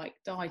people would like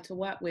die to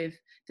work with.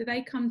 Do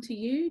they come to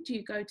you? Do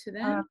you go to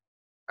them?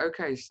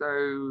 Okay, so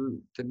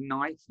the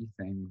Nike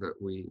thing that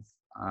we've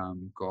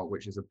got,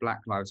 which is a Black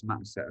Lives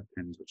Matter set of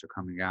pins which are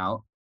coming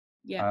out,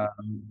 Yeah.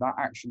 that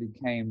actually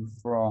came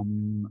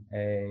from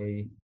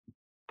a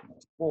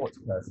sports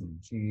person.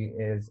 She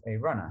is a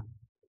runner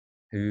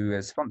who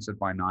is sponsored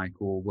by Nike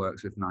or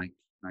works with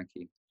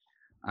Nike.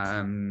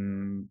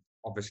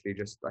 Obviously,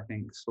 just I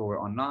think saw it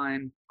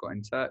online, got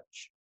in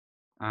touch,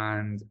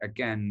 and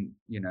again,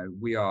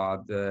 we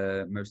are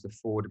the most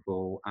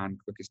affordable and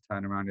quickest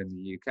turnaround in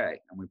the UK,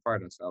 and we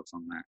pride ourselves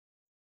on that.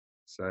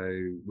 So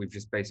we've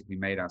just basically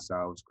made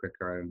ourselves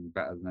quicker and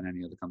better than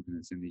any other company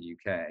that's in the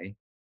UK.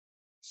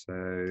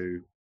 So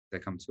they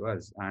come to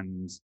us,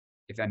 and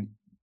if any,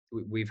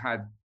 we've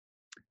had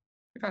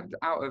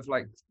out of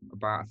like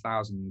about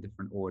 1,000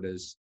 different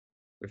orders,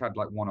 we've had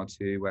like one or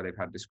two where they've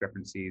had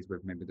discrepancies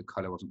with maybe the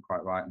color wasn't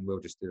quite right, and we'll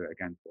just do it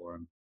again for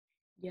them.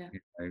 Yeah.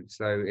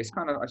 So it's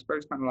kind of, I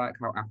suppose, kind of like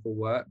how Apple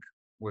work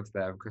with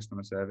their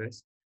customer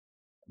service.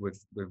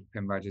 With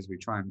pin badges, we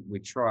try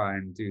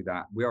and do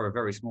that. We are a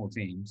very small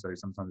team, so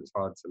sometimes it's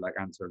hard to like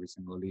answer every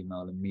single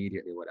email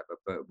immediately or whatever.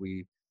 But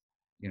we,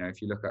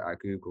 if you look at our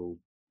Google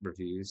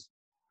reviews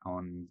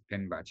on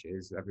pin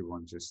badges,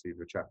 everyone's just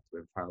super chuffed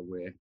with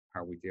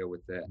how we deal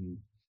with it, and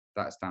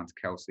that's down to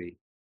Kelsey.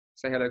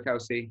 Say hello,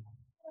 Kelsey.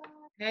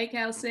 Hey,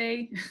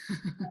 Kelsey.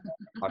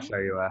 I'll show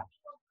you her.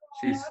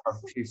 She's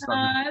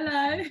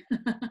hello.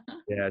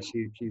 Yeah,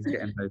 she's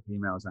getting those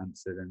emails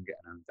answered and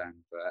getting them done.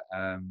 But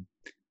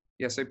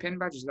yeah, so pin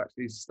badges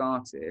actually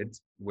started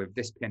with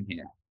this pin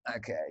here.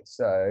 Okay,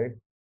 so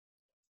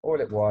all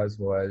it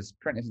was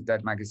Print Isn't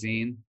Dead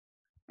magazine,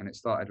 and it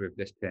started with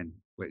this pin,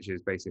 which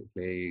is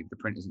basically the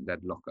Print Isn't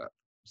Dead lockup.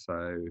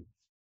 So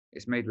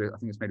it's made with, I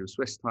think it's made with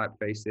Swiss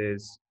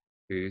Typefaces,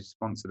 who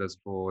sponsored us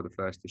for the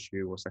first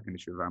issue or second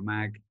issue of our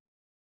mag.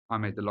 I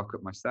made the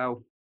lockup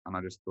myself, and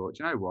I just thought,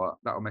 you know what,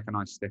 that'll make a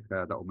nice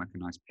sticker, that'll make a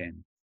nice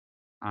pin.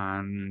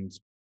 And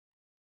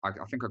I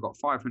think I got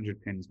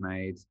 500 pins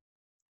made.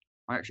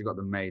 I actually got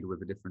them made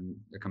with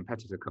a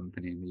competitor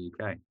company in the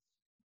UK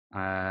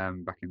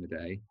back in the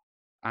day,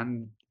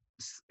 and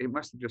it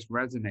must have just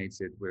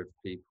resonated with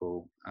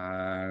people.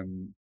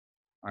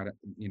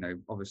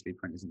 Obviously,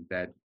 Print Isn't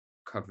Dead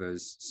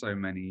covers so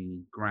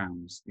many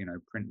grounds.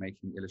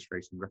 Printmaking,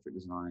 illustration, graphic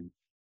design,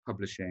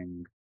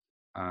 publishing,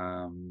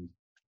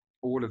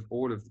 all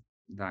of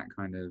that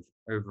kind of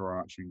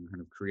overarching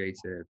kind of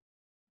creative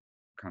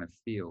kind of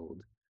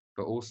field,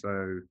 but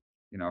also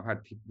I've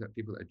had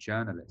people that are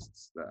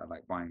journalists that are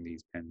like buying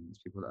these pins,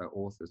 people that are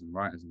authors and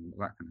writers and all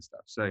that kind of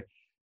stuff. So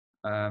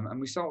and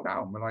we sold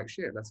out, and we're like,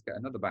 shit, let's get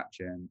another batch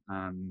in,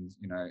 and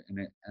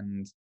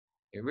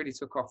it really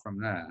took off from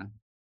there.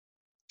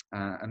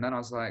 And then I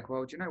was like,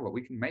 well, do you know what,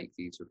 we can make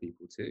these for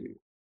people too,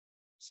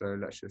 so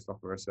let's just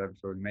offer a service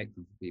where we make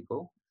them for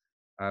people.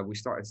 We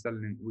started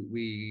selling,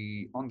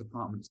 we on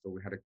department store,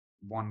 we had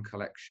one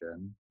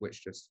collection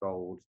which just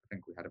sold. I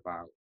think we had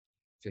about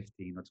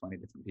 15 or 20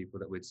 different people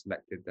that we'd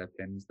selected their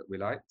pins that we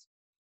liked.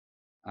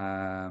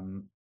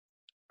 And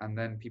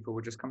then people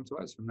would just come to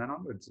us from then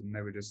onwards, and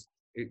they were just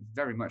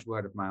very much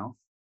word of mouth.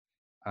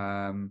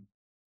 I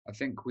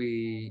think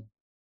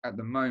at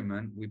the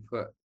moment, we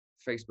put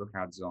Facebook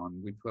ads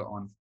on. We put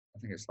on, I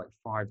think it's like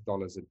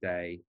 $5 a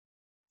day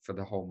for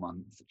the whole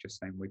month, just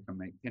saying we can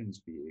make pins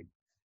for you.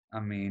 I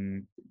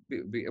mean,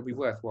 it'll be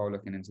worthwhile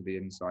looking into the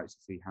insights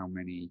to see how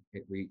many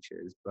it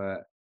reaches,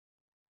 but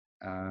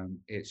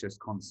it's just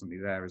constantly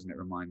there, isn't it,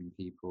 reminding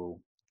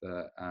people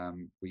that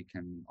we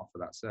can offer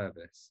that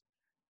service.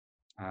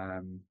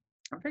 And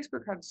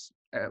Facebook ads,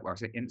 I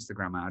say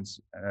Instagram ads,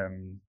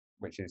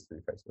 which is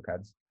through Facebook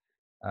ads,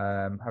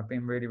 have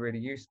been really, really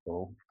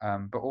useful.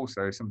 But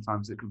also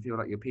sometimes it can feel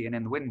like you're peeing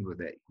in the wind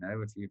with it.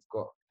 If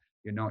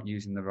you're not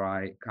using the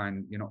right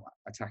kind, you're not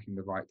attacking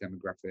the right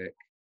demographic,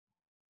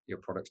 your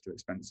product's too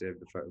expensive,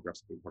 the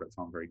photographs of your products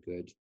aren't very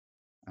good.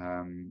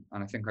 And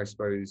I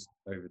suppose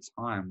over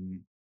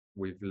time,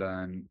 we've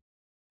learned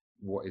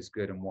what is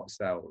good and what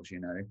sells.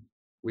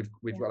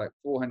 We've got like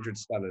 400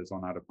 sellers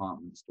on our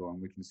department store,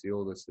 and we can see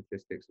all the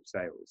statistics of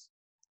sales,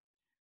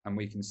 and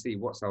we can see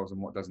what sells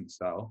and what doesn't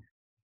sell.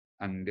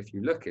 And if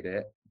you look at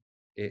it,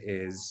 it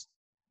is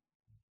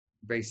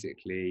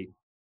basically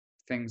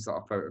things that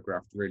are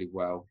photographed really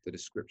well, the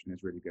description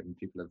is really good, and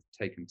people have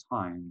taken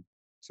time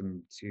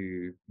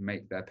to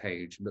make their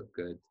page look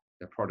good,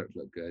 their product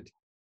look good,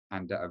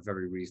 and at a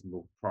very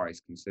reasonable price,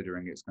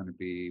 considering it's going to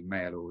be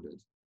mail ordered.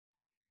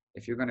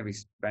 If you're going to be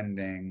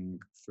spending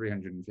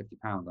 £350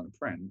 on a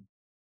print,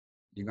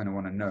 you're going to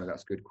want to know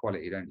that's good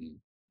quality, don't you?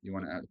 You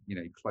want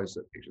to,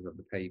 close-up pictures of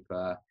the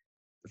paper,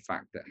 the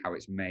fact that how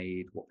it's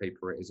made, what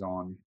paper it is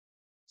on.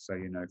 So,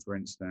 for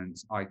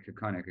instance, Ike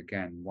Koenig,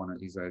 again,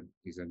 he's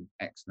an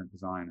excellent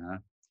designer.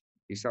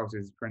 He sells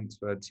his prints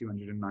for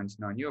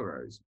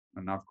 €299,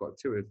 and I've got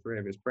 2 or 3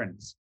 of his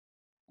prints.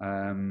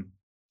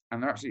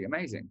 and they're absolutely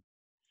amazing.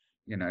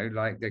 You know,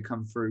 like they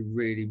come through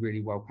really,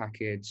 really well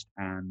packaged,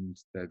 and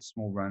they're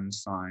small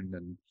runs signed,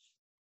 and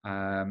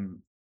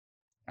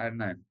I don't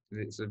know.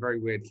 It's a very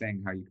weird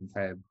thing how you can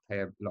pay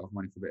a lot of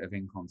money for a bit of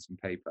ink on some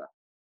paper,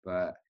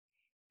 but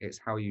it's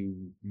how you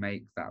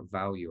make that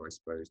value, I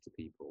suppose, to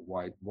people.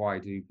 Why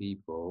do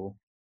people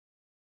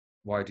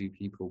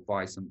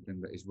buy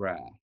something that is rare?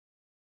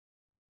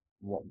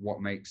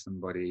 What makes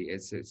somebody?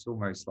 It's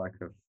almost like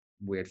a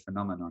weird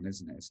phenomenon,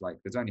 isn't it? It's like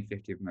there's only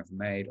 50 of them ever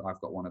made.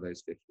 I've got one of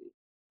those 50,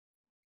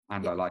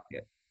 and I like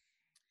it.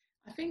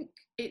 I think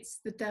it's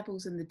the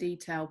devil's in the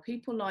detail.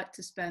 People like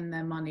to spend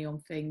their money on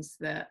things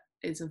that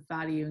is of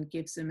value and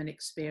gives them an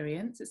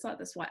experience. It's like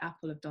that's why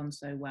Apple have done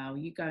so well.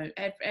 You go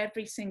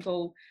every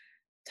single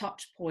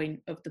touch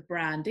point of the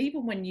brand,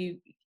 even when you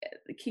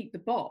keep the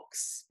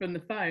box from the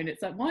phone,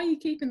 it's like, why are you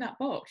keeping that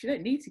box? You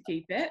don't need to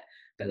keep it.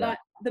 But like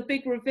the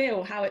big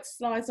reveal, how it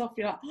slides off,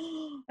 you're like,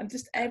 oh, and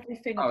just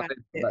everything about it,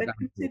 the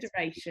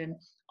consideration.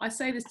 I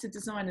say this to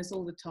designers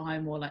all the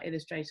time, or like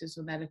illustrators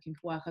when they're looking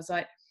for work. I was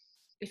like,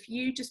 if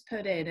you just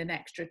put in an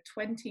extra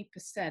 20%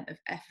 of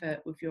effort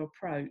with your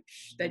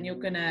approach, then you're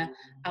going to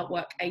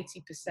outwork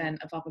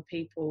 80% of other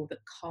people that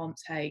can't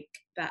take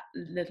that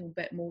little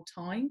bit more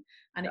time.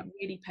 And it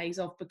really pays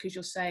off because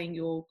you're saying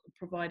you're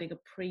providing a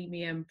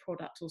premium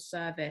product or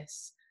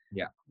service.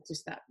 Yeah.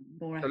 Just that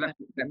more effort. So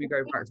let me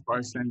go back to what I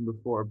was saying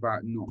before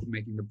about not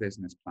making a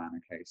business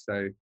plan. Okay.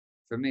 So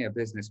for me, a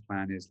business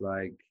plan is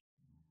like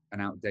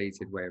an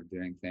outdated way of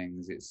doing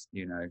things. It's,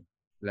 you know,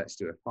 let's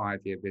do a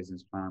 5-year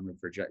business plan with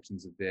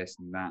projections of this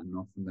and that, and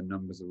often the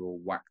numbers are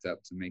all whacked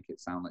up to make it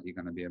sound like you're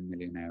going to be a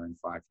millionaire in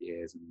 5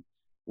 years and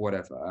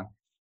whatever.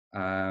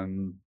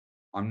 I'm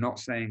not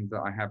saying that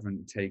I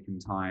haven't taken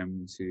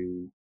time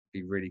to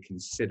be really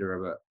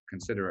considerate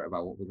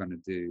about what we're going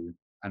to do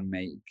and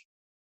make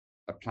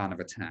a plan of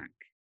attack.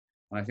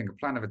 And I think a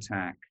plan of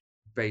attack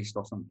based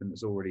off something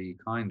that's already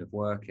kind of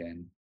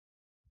working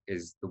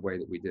is the way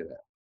that we do it.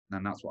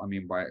 And that's what I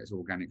mean by it's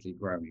organically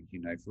growing.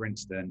 You know, for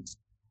instance,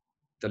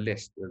 the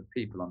list of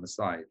people on the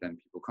site, then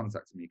people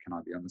contacted me, can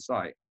I be on the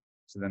site?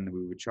 So then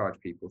we would charge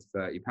people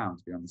 £30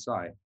 to be on the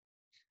site.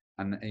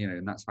 And, you know,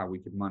 and that's how we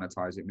could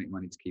monetize it, make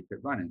money to keep it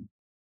running.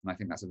 And I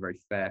think that's a very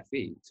fair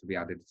fee to be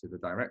added to the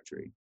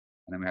directory.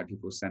 And then we had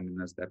people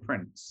sending us their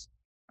prints.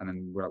 And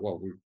then we're like, well,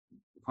 we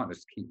can't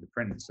just keep the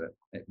prints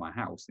at my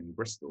house in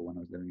Bristol. When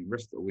I was living in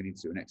Bristol, we need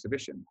to do an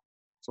exhibition.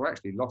 So I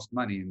actually lost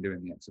money in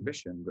doing the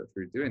exhibition, but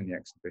through doing the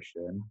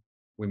exhibition,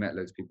 we met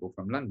loads of people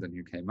from London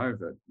who came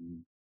over and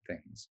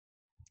things.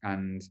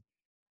 And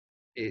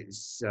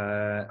it's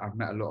I've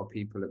met a lot of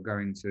people at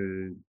going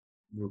to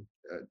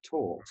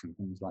talks and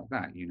things like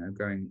that, you know,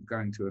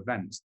 going to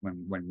events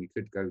when we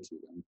could go to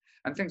them,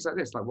 and things like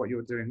this, like what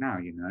you're doing now,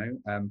 you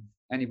know.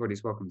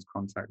 Anybody's welcome to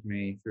contact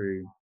me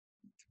through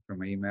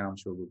my email. I'm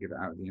sure we'll give it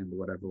out at the end or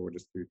whatever, or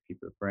just through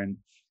people at print.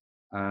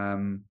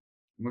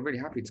 We're really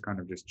happy to kind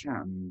of just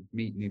chat and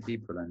meet new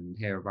people and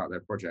hear about their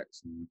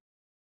projects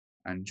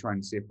and try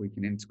and see if we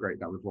can integrate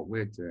that with what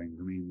we're doing.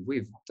 I mean,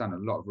 we've done a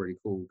lot of really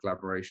cool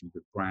collaborations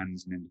with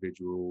brands and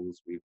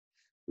individuals. We've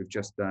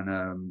just done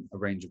a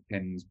range of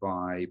pins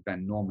by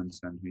Ben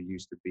Normanson, who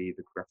used to be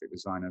the graphic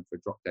designer for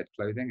Drop Dead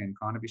Clothing in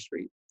Carnaby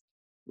Street,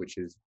 which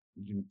is,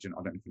 I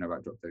don't know if you know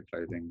about Drop Dead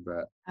Clothing,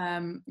 but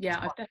yeah,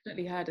 I've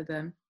definitely heard of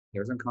them. It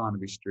was in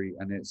Carnaby Street,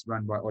 and it's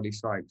run by Ollie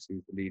Sykes,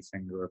 who's the lead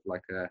singer of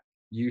like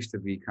used to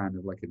be kind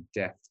of like a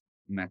death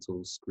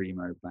metal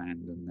screamo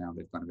band, and now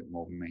they've gone a bit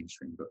more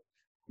mainstream, but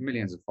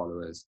millions of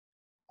followers.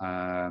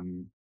 But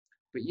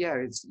yeah,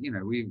 it's, you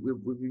know, we've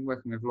been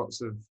working with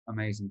lots of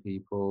amazing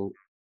people,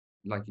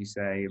 like you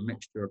say, a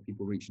mixture of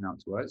people reaching out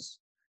to us,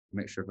 a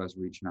mixture of us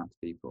reaching out to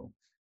people.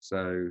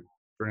 So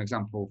for an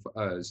example, for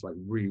us, like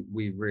we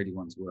really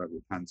want to work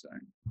with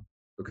Pantone,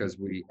 because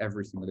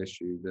every single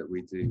issue that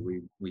we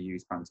do, we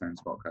use Pantone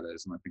spot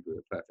colors, and I think we're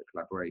a perfect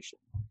collaboration.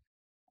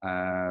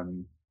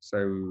 So,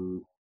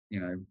 you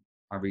know,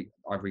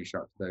 I've reached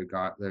out to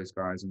those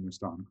guys, and we're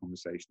starting a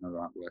conversation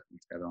about working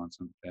together on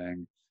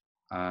something.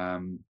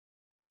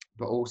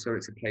 But also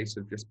it's a case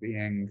of just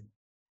being,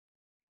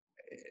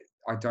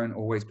 I don't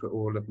always put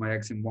all of my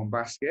eggs in one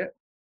basket.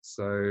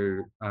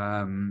 So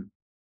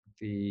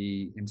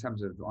in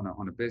terms of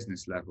on a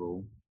business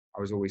level,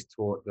 I was always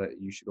taught that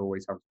you should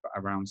always have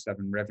around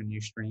 7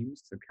 revenue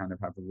streams to kind of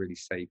have a really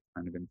safe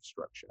kind of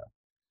infrastructure.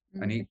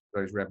 Mm-hmm. And each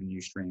of those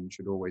revenue streams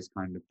should always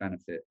kind of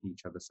benefit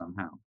each other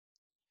somehow.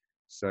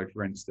 So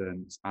for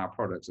instance, our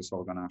products are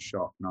sold on our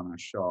shop, and on our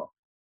shop,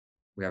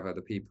 we have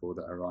other people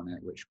that are on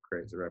it, which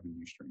creates a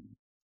revenue stream.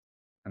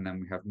 And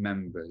then we have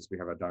members, we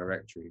have a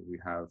directory, we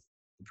have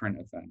the print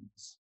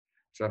events.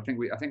 So I think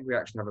we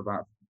actually have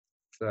about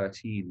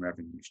 13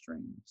 revenue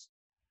streams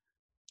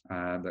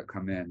that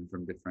come in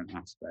from different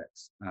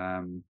aspects.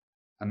 And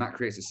that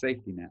creates a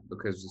safety net,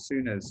 because as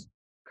soon as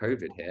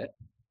COVID hit,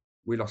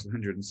 we lost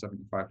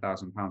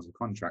 £175,000 of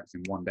contracts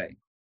in one day.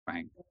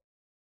 Bang,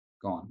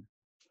 gone.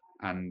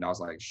 And I was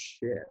like,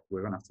 shit,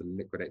 we're gonna have to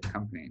liquidate the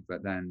company.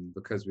 But then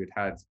because we'd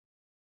had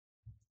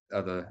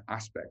other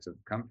aspects of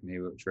the company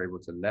which we're able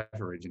to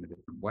leverage in a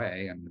different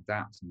way and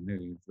adapt and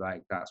move.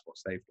 Like that's what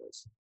saved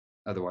us.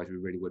 Otherwise, we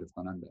really would have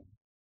gone under.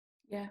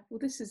 Yeah, well,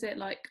 this is it.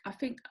 Like, I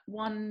think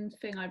one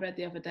thing I read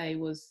the other day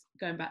was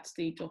going back to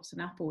Steve Jobs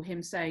and Apple,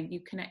 him saying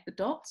you connect the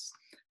dots,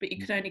 but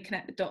you can only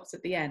connect the dots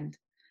at the end.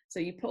 So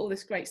you put all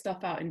this great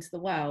stuff out into the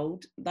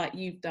world like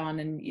you've done,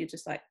 and you're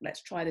just like,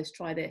 let's try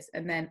this.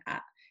 And then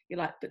you're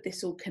like, but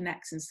this all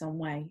connects in some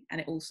way and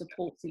it all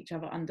supports each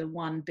other under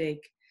one big.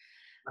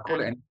 I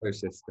call it an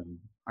ecosystem.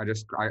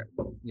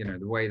 The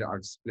way that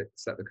I've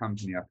set the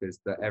company up is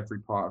that every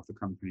part of the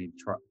company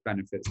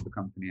benefits the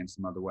company in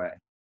some other way.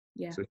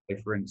 Yeah. So, say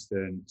for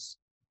instance,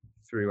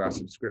 through our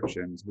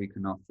subscriptions, we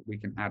can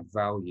add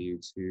value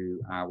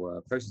to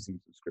our processing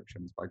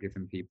subscriptions by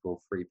giving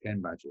people free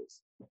PIN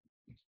badges,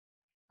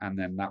 and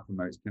then that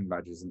promotes PIN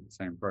badges in the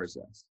same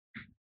process.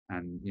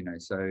 And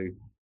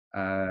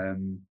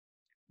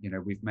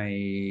we've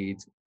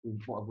made,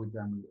 what have we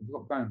done? We've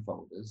got bone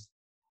folders.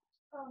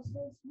 Oh, so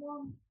there's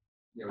one.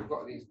 Yeah, we've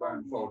got these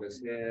bone folders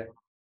here.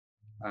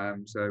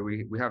 So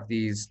we have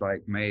these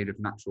like made of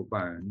natural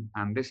bone,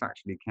 and this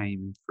actually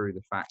came through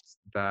the fact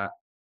that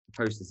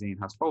the Postazine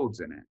has folds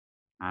in it,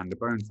 and the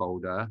bone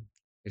folder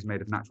is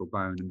made of natural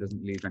bone and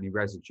doesn't leave any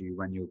residue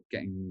when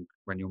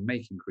you're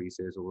making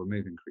creases or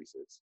removing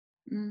creases.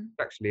 It's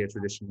actually a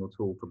traditional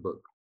tool for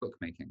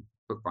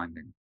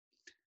bookbinding.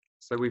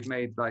 So we've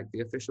made like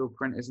the official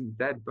Print Isn't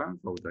Dead bone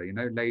folder,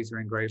 laser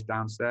engraved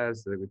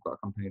downstairs. So we've got a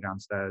company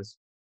downstairs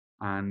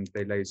and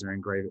they laser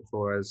engrave it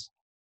for us.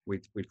 We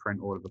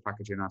print all of the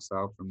packaging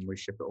ourselves and we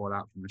ship it all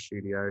out from the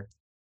studio.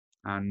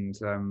 And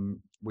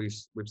we've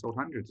sold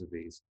hundreds of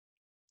these,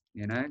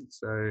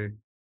 so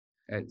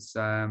it's,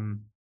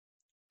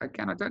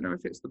 again, I don't know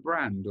if it's the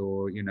brand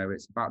or,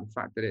 it's about the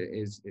fact that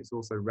it's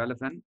also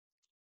relevant.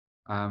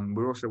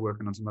 We're also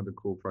working on some other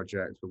cool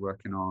projects. We're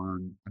working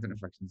on, I don't know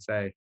if I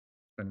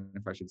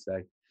should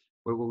say,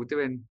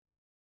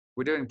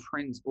 we're doing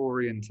print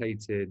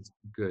orientated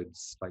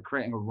goods, like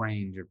creating a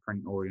range of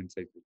print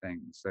orientated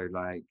things. So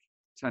like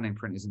turning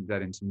Print Isn't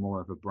Dead into more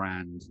of a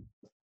brand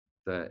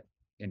that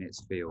in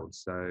its field.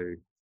 So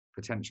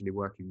potentially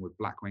working with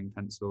Blackwing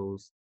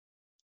pencils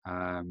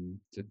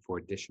for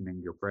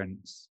editioning your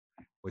prints.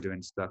 We're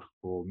doing stuff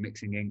for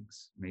mixing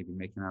inks, maybe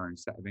making our own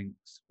set of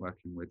inks,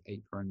 working with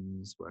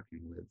aprons,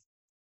 working with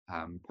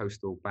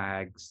postal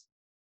bags,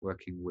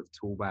 working with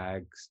tool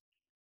bags.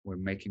 We're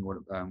making one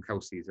of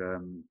Kelsey's,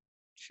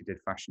 she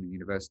did fashion at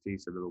university,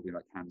 so they'll all be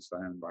like hand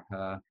sewn by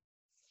her.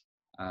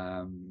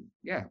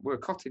 We're a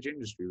cottage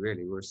industry,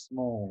 really. We're a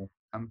small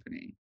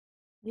company,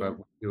 but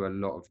we do a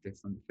lot of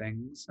different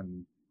things,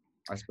 and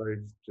I suppose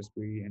just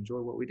we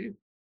enjoy what we do.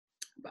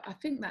 But I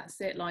think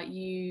that's it. Like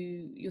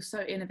you're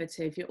so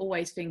innovative. You're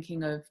always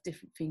thinking of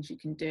different things you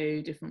can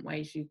do, different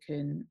ways you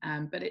can.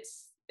 But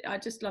I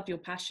just love your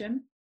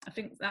passion. I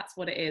think that's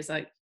what it is.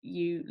 Like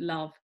you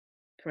love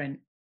print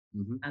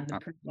and the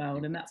print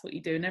world, and that's what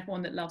you do. And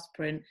everyone that loves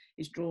print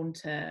is drawn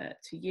to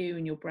you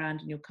and your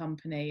brand and your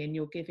company, and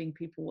you're giving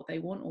people what they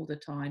want all the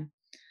time.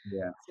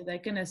 Yeah. So they're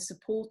going to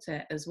support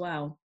it as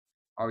well.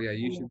 Oh yeah,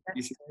 you should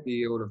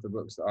see all of the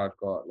books that I've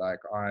got. Like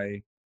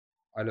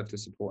I love to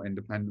support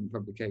independent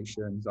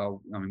publications.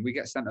 We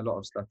get sent a lot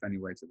of stuff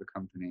anyway to the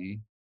company,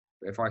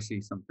 but if I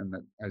see something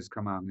that has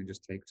come out and it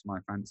just takes my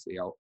fancy,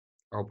 I'll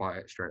buy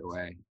it straight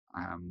away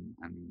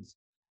and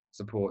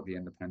support the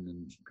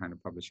independent kind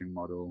of publishing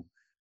model.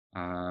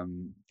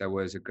 There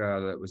was a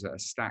girl that was at a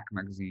Stack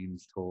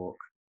Magazine's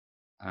talk,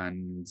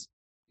 and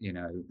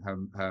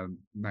her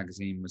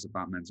magazine was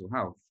about mental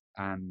health,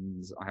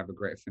 and I have a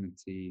great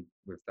affinity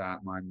with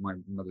that. My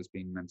mother's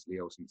been mentally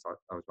ill since I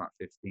was about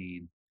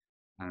 15.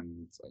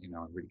 And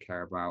I really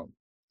care about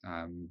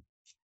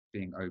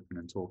being open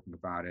and talking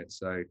about it.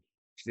 So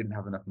she didn't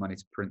have enough money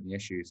to print the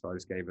issue, so I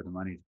just gave her the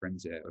money to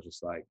print it. I was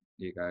just like,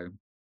 here you go,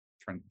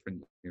 print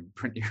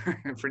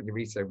your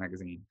Riso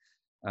magazine.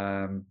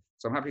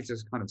 So I'm happy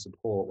to kind of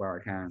support where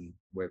I can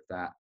with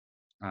that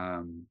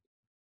kind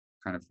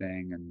of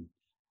thing. And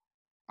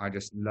I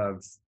just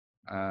love,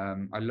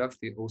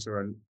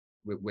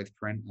 with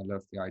print, I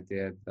love the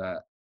idea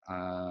that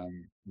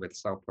with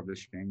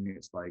self-publishing,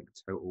 it's like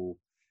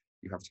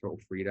you have total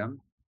freedom,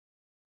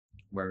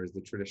 whereas the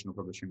traditional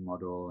publishing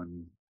model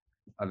and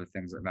other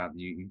things like that,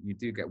 you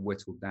do get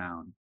whittled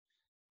down.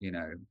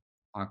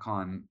 I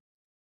can't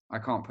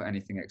put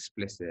anything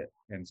explicit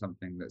in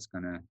something that's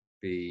going to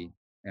be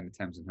in a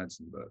Thames and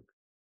Hudson book.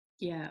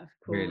 Yeah, of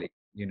course. Really,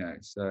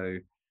 so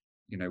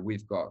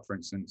we've got, for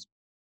instance,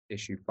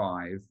 issue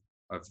 5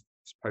 of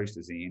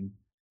Postazine,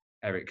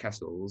 Eric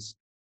Kessel's.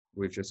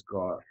 We've just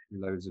got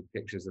loads of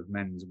pictures of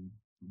men's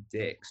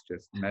dicks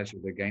just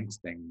measured against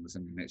things,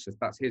 and it's just,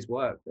 that's his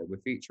work that we're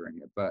featuring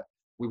it, but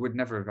we would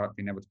never have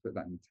been able to put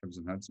that in Thames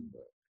and Hudson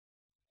book.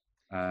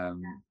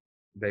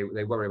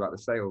 They worry about the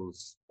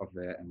sales of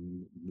it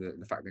and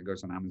the fact that it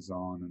goes on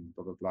Amazon and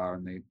blah blah blah,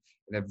 and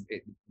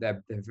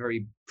they're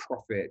very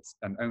profit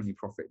and only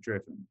profit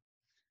driven,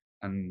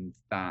 and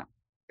that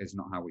is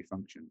not how we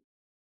function.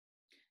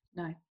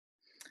 No.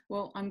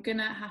 Well, I'm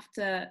gonna have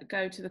to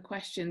go to the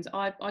questions.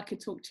 I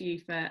could talk to you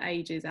for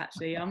ages.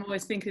 Actually, I'm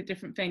always thinking of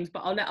different things, but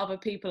I'll let other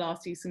people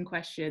ask you some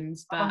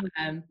questions. But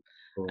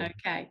Cool.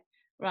 okay,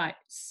 right.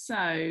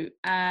 So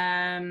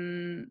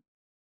to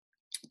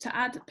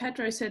add,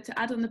 Pedro said to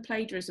add on the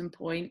plagiarism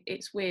point,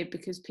 it's weird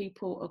because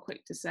people are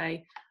quick to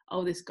say,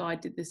 "Oh, this guy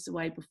did this the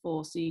way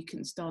before, so you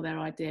can steal their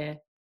idea."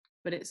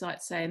 But it's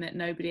like saying that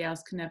nobody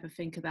else can ever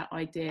think of that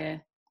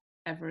idea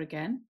ever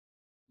again.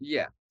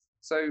 Yeah.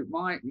 So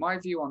my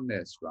view on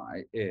this,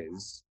 right,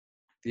 is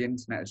the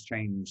internet has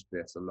changed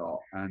this a lot,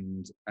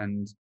 and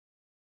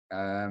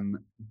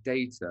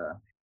data.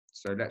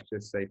 So let's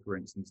just say, for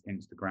instance,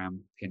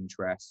 Instagram,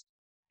 Pinterest,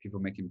 people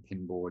making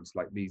pin boards,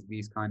 like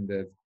these kind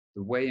of,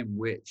 the way in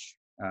which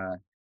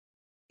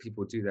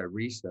people do their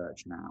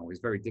research now is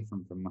very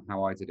different from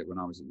how I did it when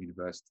I was at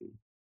university.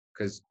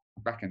 Because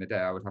back in the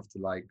day, I would have to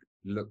like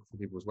look for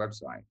people's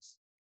websites,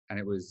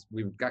 and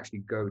we would actually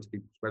go to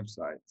people's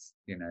websites.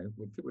 You know,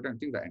 people don't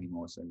do that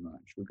anymore so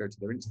much. We'll go to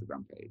their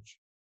Instagram page,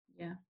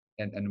 Yeah.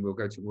 and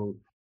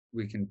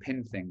we can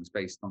pin things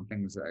based on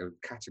things that are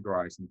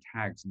categorized and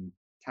tagged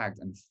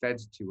and fed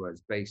to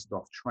us based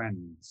off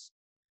trends.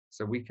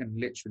 So we can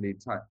literally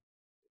type,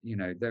 you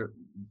know,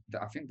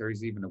 I think there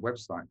is even a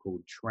website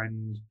called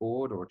Trend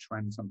Board or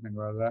Trend something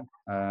or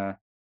other,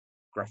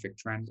 graphic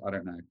trends, I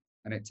don't know.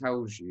 And it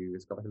tells you,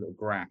 it's got like a little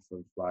graph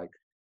of like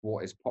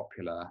what is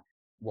popular,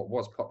 what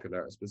was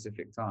popular at a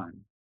specific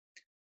time.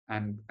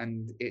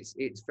 And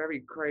it's very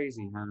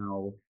crazy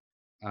how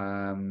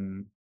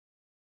um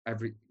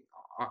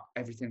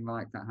everything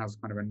like that has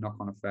kind of a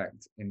knock-on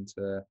effect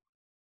into,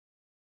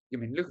 I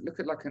mean, look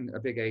at like a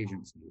big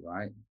agency,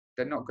 right?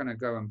 They're not going to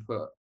go and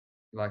put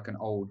like an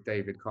old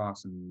David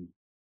Carson,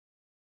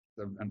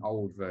 an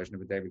old version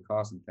of a David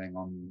Carson thing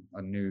on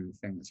a new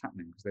thing that's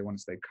happening, because they want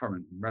to stay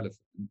current and relevant.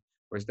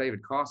 Whereas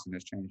David Carson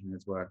is changing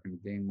his work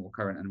and being more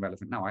current and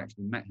relevant now. I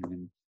actually met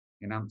him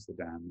in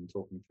Amsterdam and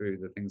talking through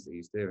the things that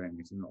he's doing.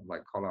 He's not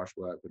like collage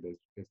work with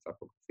his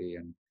typography,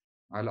 and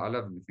I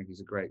love him. I think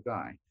he's a great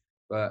guy.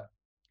 But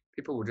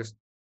people will just,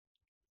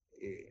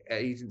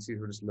 agencies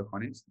will just look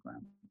on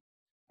Instagram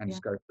and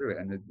just go through it,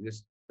 and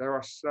there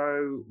are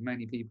so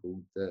many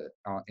people that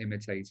are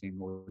imitating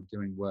or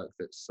doing work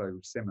that's so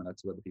similar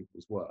to other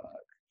people's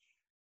work,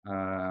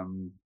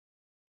 and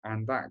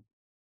that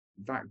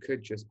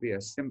could just be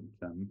a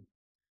symptom,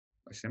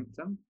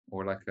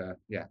 or like a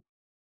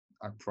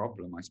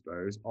problem, I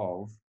suppose,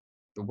 of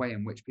the way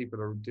in which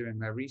people are doing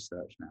their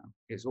research now.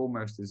 It's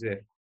almost as if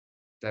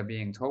they're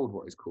being told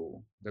what is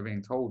cool, they're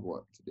being told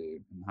what to do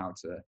and how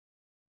to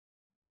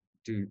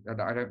do.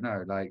 I don't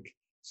know, like,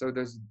 so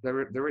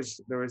there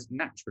is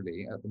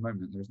naturally, at the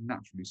moment, there is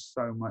naturally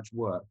so much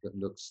work that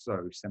looks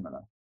so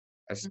similar,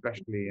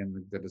 especially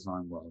in the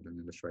design world and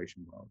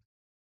illustration world.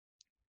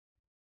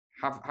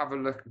 Have a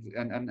look,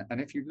 and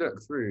if you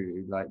look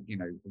through, like, you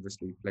know,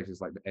 obviously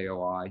places like the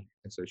AOI,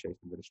 Association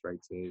of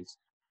Illustrators,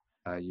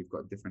 you've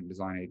got different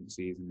design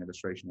agencies and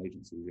illustration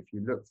agencies. If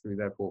you look through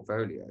their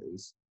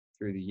portfolios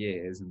through the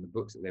years and the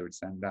books that they would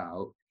send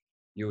out,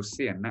 you'll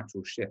see a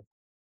natural shift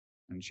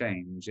and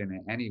change in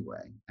it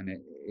anyway, and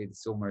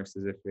it's almost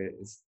as if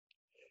it's,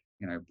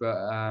 you know, but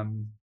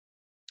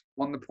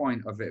on the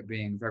point of it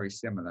being very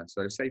similar,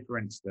 so say for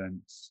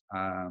instance,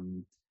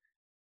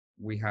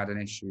 we had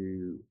an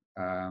issue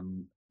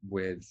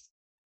with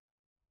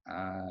I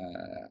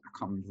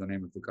can't remember the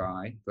name of the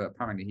guy, but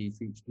apparently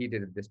he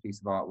did this piece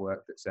of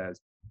artwork that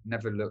says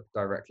 "Never look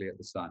directly at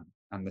the sun,"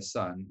 and the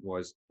sun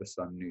was the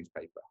Sun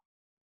newspaper.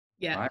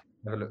 Yeah. Right?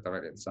 Never look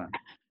directly at the sun.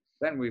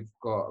 Then we've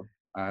got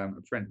a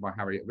print by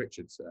Harriet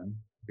Richardson,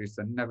 who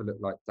said "Never look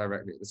like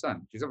directly at the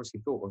sun." She's obviously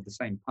thought of the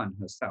same pun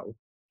herself.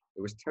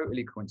 It was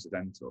totally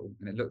coincidental,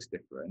 and it looks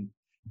different.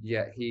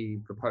 Yet he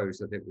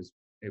proposed that it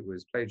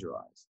was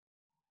plagiarized.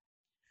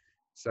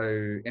 So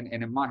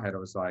in my head, I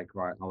was like,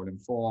 right, I will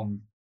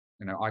inform.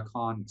 You know, I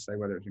can't say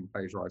whether it's been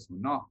plagiarized or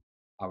not.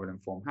 I will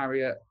inform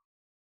Harriet.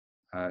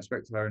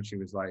 Spoke to her, and she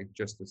was like,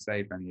 just to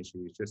save any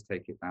issues, just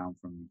take it down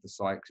from the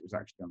site. It was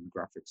actually on the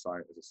graphic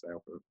site as a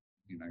sale for,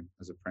 you know,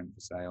 as a print for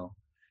sale.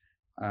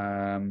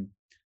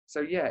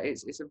 So yeah,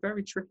 it's a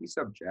very tricky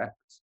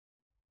subject.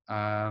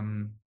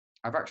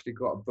 I've actually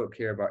got a book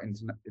here about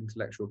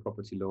intellectual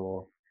property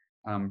law.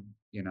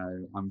 You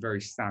know, I'm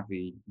very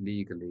savvy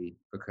legally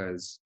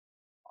because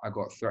I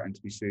got threatened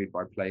to be sued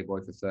by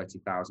Playboy for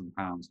 £30,000,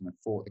 and I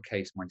fought the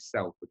case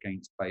myself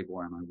against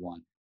Playboy, and I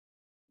won.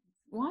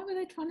 Why were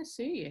they trying to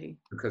sue you?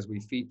 Because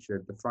we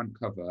featured the front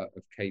cover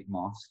of Kate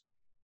Moss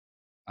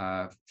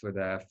for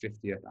their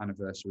 50th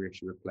anniversary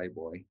issue of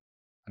Playboy,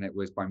 and it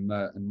was by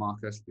Mert and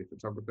Marcus, the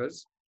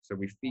photographers. So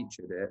we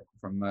featured it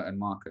from Mert and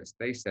Marcus.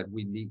 They said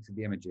we leaked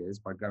the images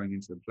by going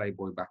into the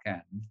Playboy back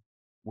end.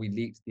 We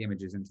leaked the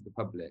images into the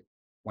public,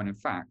 when in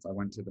fact I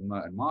went to the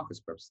Mert and Marcus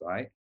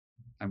website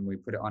and we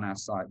put it on our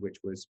site, which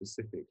was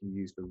specifically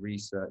used for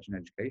research and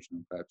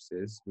educational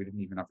purposes. We didn't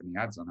even have any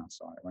ads on our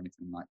site or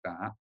anything like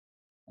that.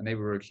 And they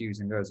were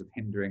accusing us of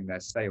hindering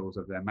their sales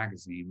of their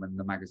magazine when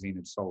the magazine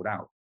had sold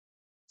out.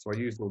 So I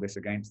used all this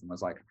against them. I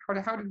was like,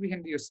 how did we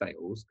hinder your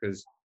sales?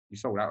 Because you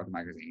sold out of the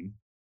magazine,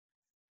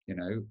 you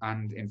know.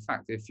 And in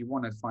fact, if you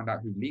want to find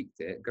out who leaked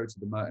it, go to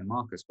the Merton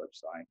Marcus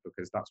website,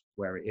 because that's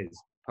where it is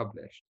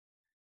published.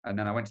 And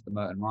then I went to the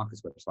Merton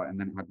Marcus website, and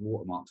then it had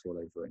watermarks all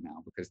over it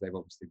now, because they've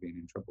obviously been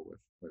in trouble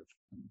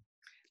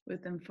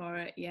with them for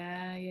it.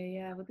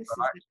 Yeah. Well, this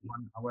I is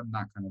won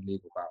that kind of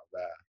legal battle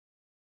there.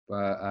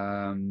 But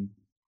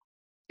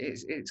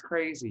it's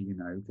crazy, you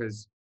know,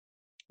 because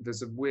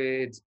there's a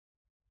weird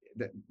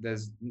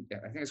there's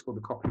I think it's called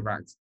the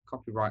Copyright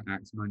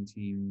Act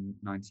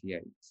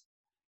 1998,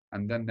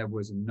 and then there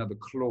was another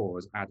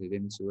clause added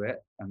into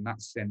it, and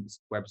that's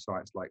since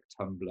websites like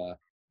Tumblr,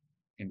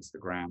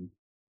 Instagram,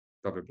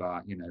 blah blah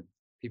blah, you know,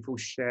 people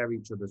share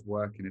each other's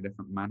work in a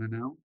different manner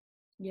now.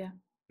 yeah.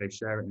 They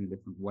share it in a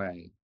different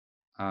way,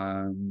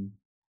 and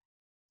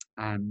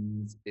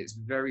it's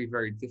very,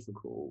 very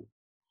difficult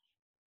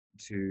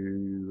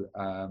to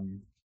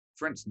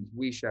for instance,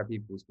 we share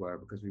people's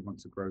work because we want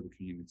to grow the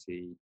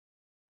community,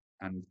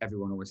 and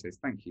everyone always says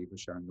thank you for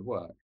sharing the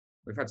work.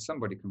 We've had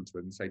somebody come to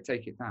us and say,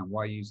 take it down,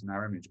 why are you using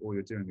our image? All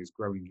you're doing is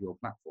growing your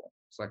platform.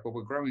 It's like, well,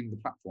 we're growing the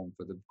platform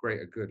for the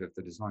greater good of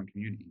the design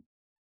community.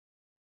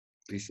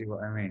 Do you see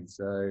what I mean?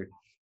 So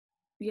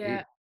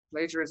Yeah.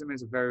 Plagiarism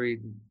is a very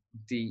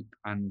deep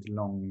and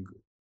long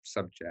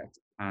subject,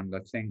 and I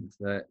think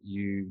that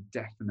you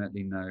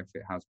definitely know if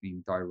it has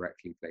been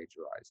directly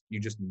plagiarized.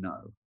 You just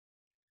know.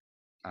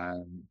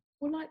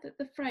 Well, like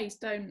the phrase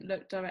 "don't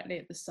look directly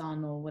at the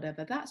sun" or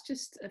whatever. That's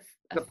just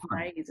a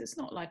phrase. It's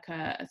not like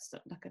a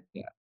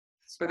yeah.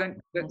 But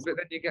then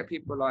you get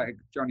people like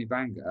Johnny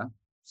Banger,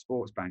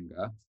 Sports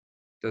Banger,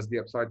 does the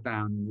upside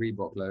down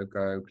Reebok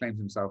logo, claims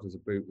himself as a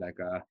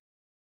bootlegger.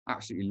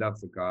 Absolutely love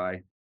the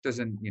guy.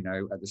 Doesn't, you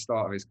know, at the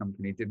start of his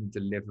company, didn't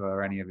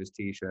deliver any of his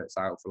t-shirts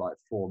out for like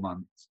 4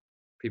 months.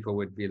 People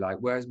would be like,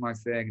 where's my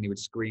thing? And he would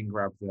screen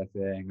grab their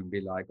thing and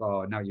be like,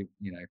 oh, now you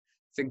know,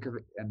 think of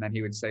it. And then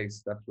he would say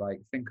stuff like,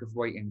 think of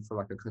waiting for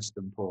like a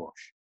custom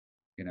Porsche,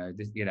 you know,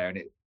 this, you know, and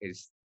it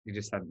is, he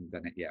just hadn't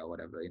done it yet or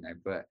whatever, you know.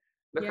 But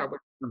look how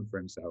much he's done for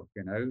himself,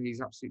 you know.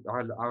 He's absolutely,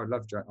 I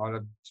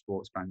love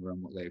Sports Banger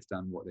and what they've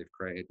done, what they've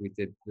created. We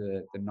did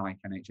the Nike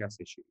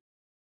NHS issue.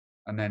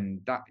 And then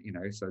that, you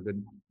know, so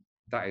then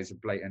that is a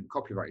blatant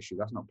copyright issue.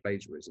 That's not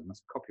plagiarism, that's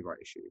a copyright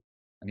issue.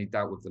 And he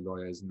dealt with the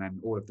lawyers, and then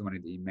all of the money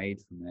that he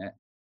made from it,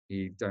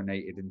 he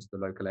donated into the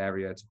local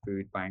area to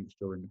food banks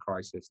during the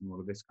crisis and all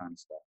of this kind of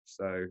stuff.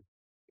 So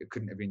it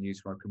couldn't have been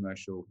used for a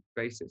commercial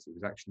basis. It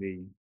was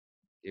actually,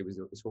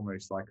 it's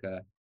almost like a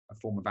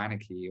form of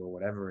anarchy or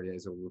whatever it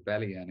is, or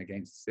rebellion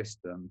against the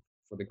system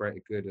for the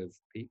greater good of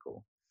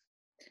people.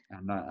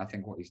 And I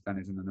think what he's done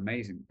is an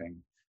amazing thing.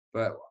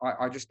 But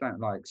I just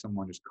don't like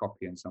someone just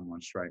copying someone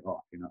straight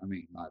off, you know what I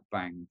mean? Like,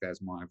 bang, there's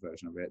my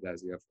version of it,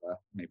 there's the other,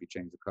 maybe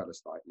change the colour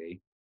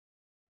slightly.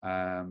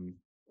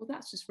 Well,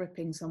 that's just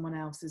ripping someone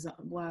else's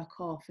work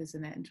off,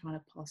 isn't it? And trying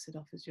to pass it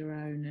off as your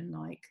own. And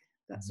like,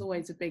 that's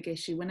always a big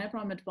issue. Whenever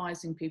I'm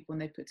advising people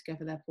and they put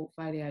together their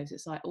portfolios,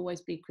 it's like,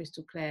 always be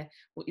crystal clear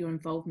what your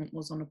involvement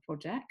was on a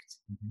project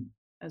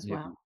as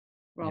well,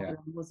 rather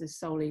than was this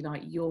solely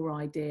like your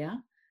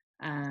idea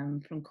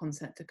from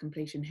concept to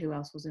completion, who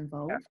else was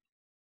involved?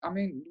 I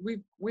mean,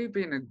 we've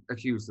been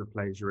accused of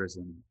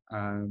plagiarism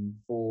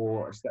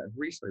for a set of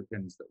Riso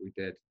pins that we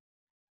did,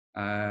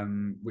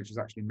 which was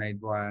actually made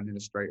by an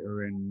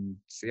illustrator in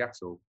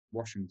Seattle,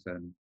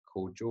 Washington,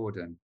 called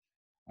Jordan.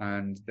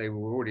 And they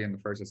were already in the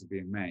process of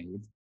being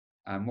made.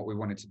 And what we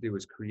wanted to do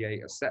was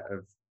create a set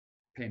of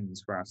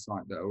pins for our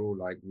site that are all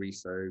like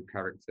Riso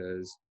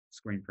characters,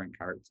 screen print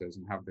characters,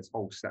 and have this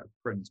whole set of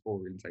print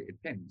orientated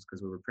pins,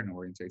 because we're a print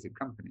orientated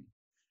company.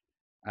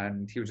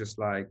 And he was just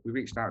like, we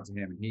reached out to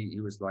him, and he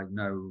was like,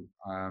 no,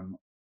 I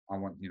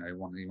want, you know,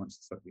 he wants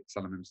to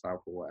sell them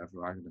himself or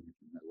whatever. I don't even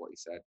know what he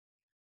said.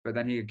 But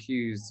then he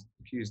accused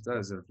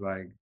us of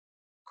like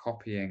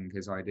copying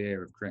his idea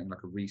of creating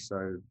like a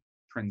Riso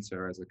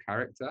printer as a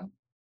character.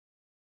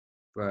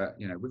 But,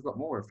 you know, we've got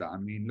more of that. I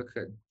mean, look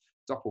at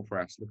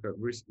Doppelpress, look at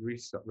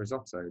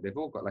Risotto. They've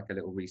all got like a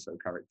little Riso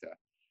character.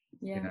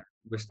 Yeah. You know,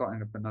 we're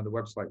starting up another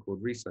website called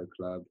Riso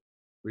Club,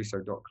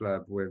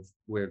 Riso.club with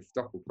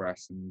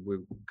Doppelpress, and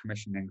we're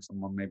commissioning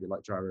someone maybe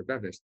like Gyro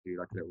Bevis to do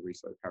like a little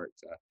Riso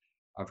character.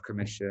 I've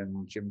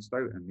commissioned Jim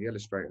Stoughton, the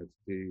illustrator, to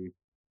do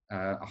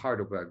a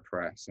Heidelberg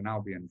press, an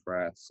Albion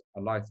press,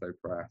 a Litho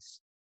press,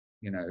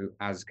 you know,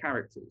 as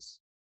characters.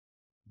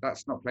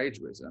 That's not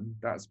plagiarism.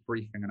 That's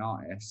briefing an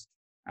artist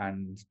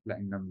and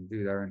letting them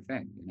do their own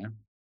thing, you know?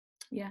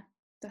 Yeah,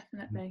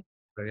 definitely.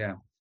 So yeah,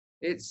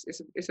 it's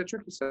a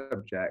tricky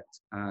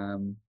subject.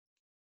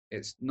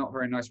 It's not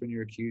very nice when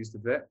you're accused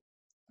of it,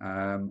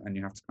 and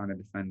you have to kind of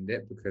defend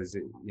it, because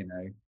it, you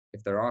know,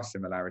 if there are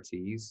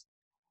similarities,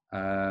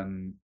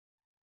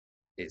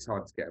 it's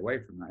hard to get away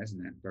from that,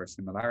 isn't it? There are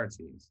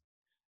similarities.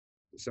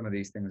 Some of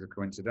these things are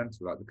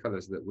coincidental, like the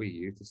colours that we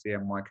use to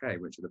CMYK,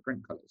 which are the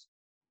print colours.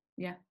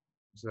 Yeah.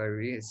 So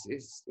it's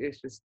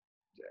just,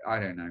 I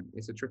don't know.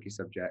 It's a tricky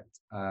subject.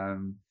 I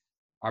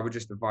would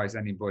just advise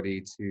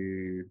anybody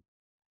to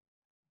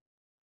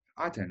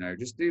I don't know,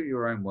 just do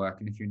your own work.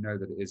 And if you know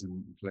that it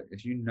isn't,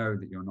 if you know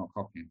that you're not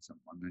copying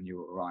someone, then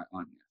you're all right,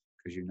 aren't you?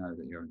 Because you know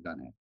that you haven't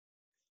done it.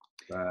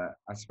 But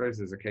I suppose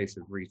there's a case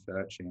of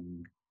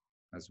researching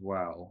as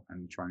well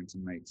and trying to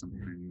make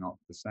something not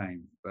the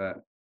same.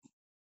 But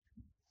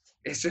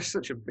it's just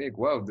such a big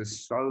world.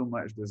 There's so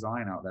much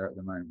design out there at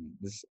the moment.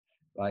 There's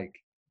like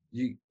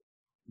you,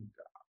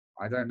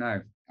 I don't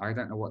know. I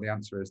don't know what the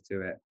answer is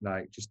to it.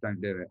 Like, just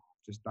don't do it.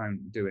 Just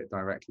don't do it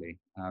directly.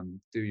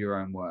 Do your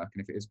own work,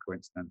 and if it is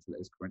coincidental,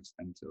 it is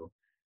coincidental,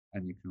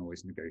 and you can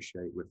always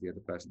negotiate with the other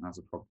person who has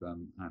a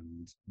problem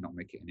and not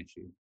make it an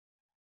issue.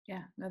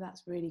 Yeah, no,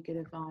 that's really good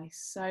advice.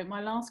 So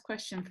my last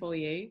question for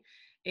you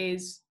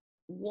is,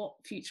 what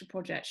future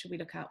projects should we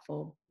look out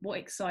for? What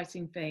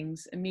exciting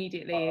things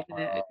immediately?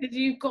 Because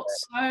you've got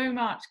so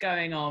much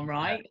going on,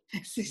 right?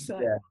 This is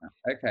like,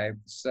 Yeah. Okay.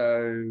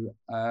 So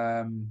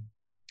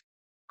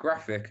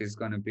graphic is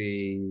going to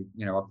be,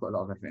 I put a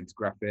lot of effort into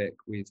graphic.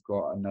 We've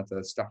got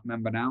another staff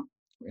member now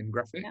in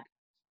graphic.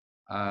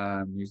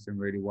 He's doing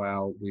really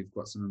well. We've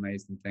got some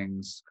amazing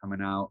things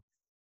coming out.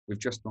 We've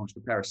just launched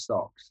a pair of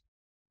socks.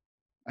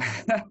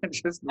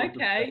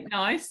 Okay,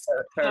 nice.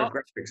 A pair of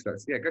graphic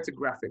socks. Yeah, go to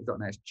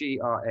graphic.net.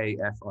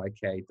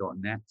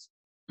 grafik.net.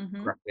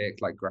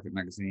 Graphic, like Graphic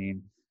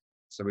Magazine.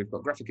 So we've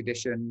got graphic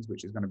editions,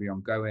 which is going to be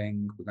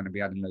ongoing. We're going to be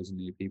adding loads of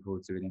new people,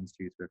 doing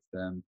interviews with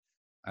them.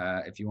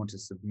 If you want to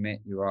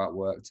submit your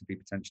artwork to be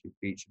potentially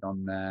featured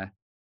on there,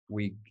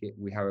 we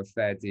have a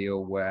fair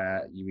deal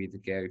where you either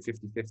go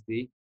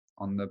 50-50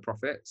 on the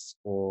profits,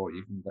 or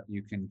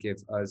you can give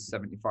us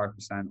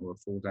 75% or a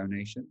full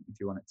donation if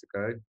you want it to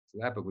go to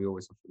there. But we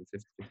always offer the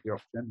 50-50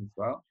 option as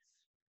well.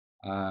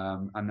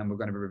 And then we're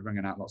going to be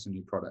bringing out lots of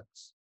new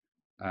products.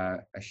 A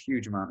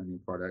huge amount of new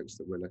products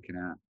that we're looking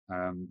at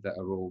that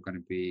are all going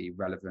to be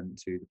relevant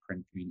to the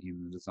print community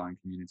and the design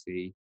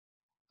community.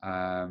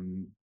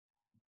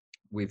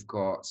 We've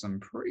got some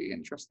pretty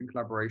interesting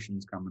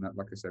collaborations coming up.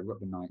 Like I said, we've got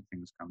the Nike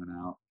things coming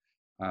out.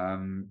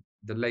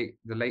 The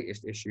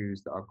latest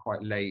issues that are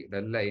quite late,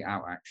 they're late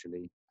out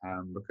actually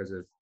because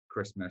of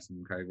Christmas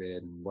and COVID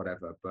and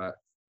whatever. But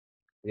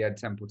the Ed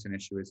Templeton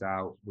issue is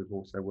out. We've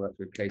also worked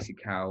with Casey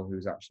Cowell,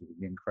 who's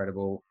absolutely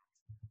incredible.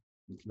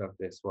 Love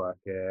this work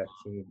here.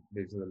 So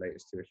these are the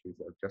latest 2 issues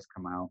that have just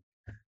come out.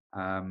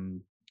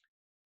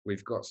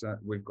 We've got a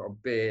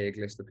big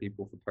list of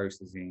people for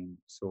Posterzine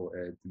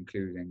sorted,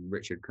 including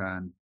Richard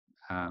Kern,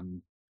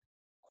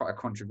 quite a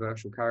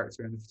controversial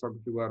character in the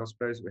photography world, I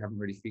suppose. We haven't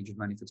really featured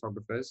many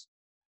photographers,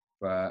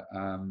 but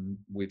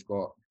we've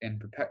got in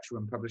Perpetual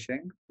and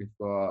Publishing, we've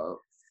got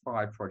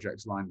 5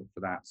 projects lined up for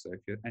that. So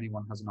if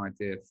anyone has an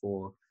idea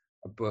for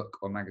a book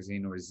or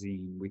magazine or a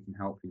zine, we can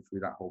help you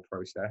through that whole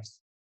process.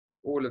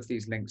 All of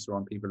these links are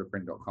on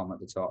peopleofprint.com at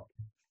the top,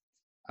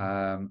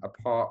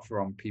 apart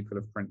from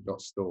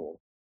peopleofprint.store.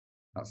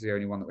 That's the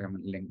only one that we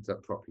haven't linked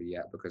up properly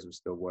yet because we're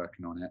still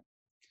working on it.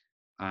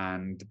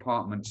 And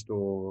department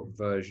store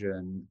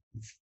version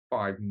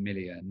 5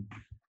 million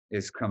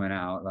is coming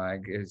out.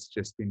 Like, it's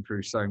just been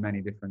through so many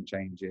different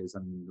changes,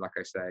 and like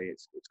I say,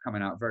 it's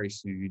coming out very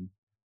soon.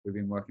 We've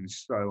been working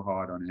so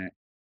hard on it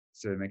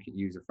to make it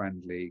user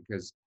friendly,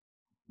 because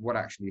what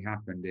actually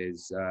happened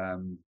is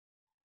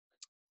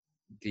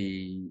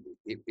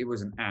it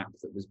was an app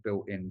that was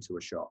built into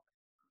a shop,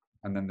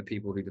 and then the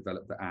people who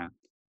developed the app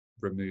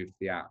removed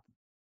the app.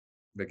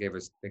 They gave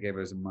us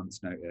a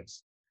month's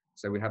notice,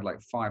 so we had like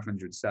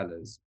 500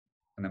 sellers,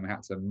 and then we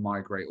had to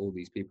migrate all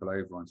these people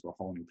over onto a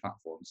whole new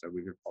platform. So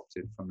we've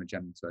opted for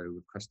Magento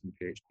with custom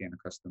PHP and a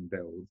custom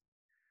build,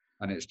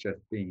 and it's just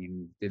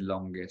been the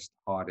longest,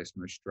 hardest,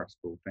 most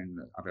stressful thing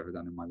that I've ever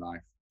done in my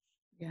life.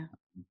 Yeah,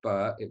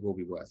 but it will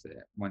be worth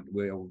it.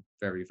 We're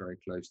very, very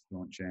close to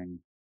launching.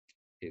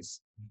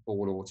 It's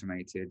all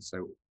automated,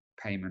 so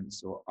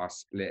payments are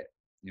split,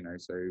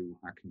 so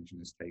our commission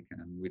is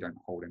taken and we don't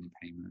hold any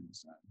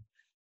payments.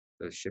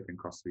 The shipping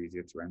costs are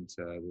easier to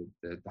enter.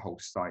 The whole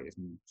site is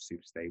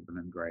super stable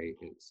and great.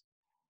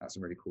 That's a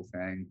really cool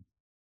thing.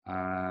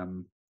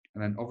 And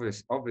then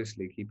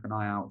obviously keep an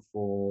eye out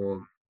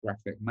for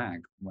Graphic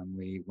Mag when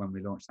we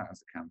launch that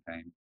as a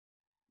campaign.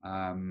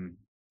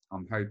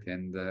 I'm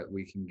hoping that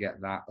we can get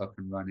that up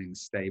and running,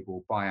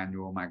 stable,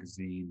 biannual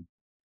magazine,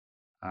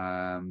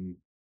 and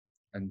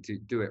to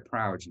do it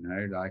proud.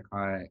 Like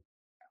I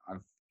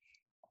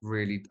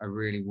really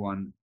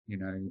want,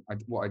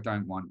 what I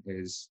don't want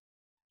is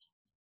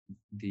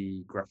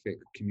the graphic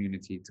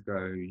community to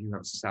go, you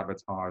have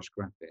sabotaged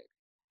graphic.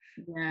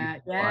 Yeah,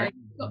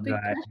 you've got big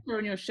pressure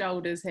on your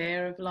shoulders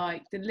here of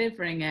like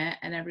delivering it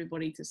and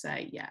everybody to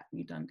say, yeah,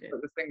 you've done good.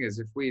 But the thing is,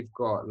 if we've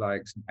got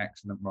like some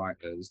excellent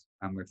writers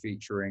and we're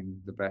featuring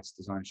the best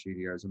design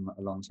studios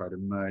alongside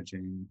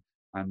emerging,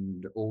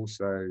 and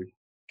also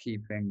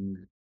keeping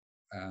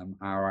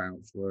our eye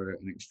out for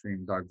an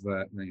extreme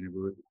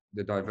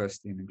the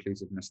diversity and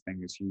inclusiveness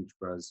thing is huge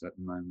for us at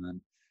the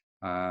moment.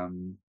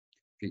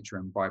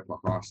 Featuring BIPOC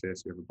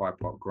artists, we have a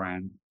BIPOC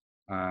grant.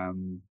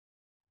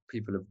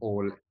 People of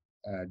all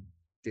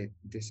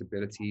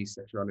disabilities,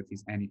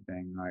 sexualities,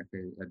 anything, like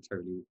are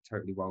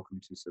totally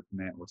welcome to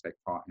submit or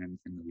take part in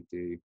anything that we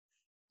do.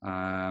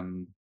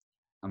 And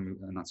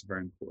that's a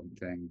very important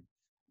thing.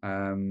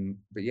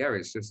 But yeah,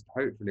 it's just,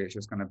 hopefully it's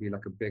just going to be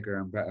like a bigger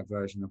and better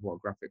version of what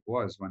graphic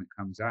was when it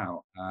comes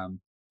out.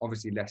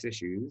 Obviously less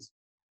issues,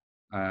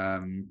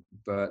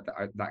 but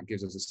that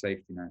gives us a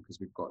safety net, because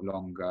we've got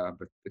longer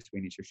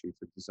between each issue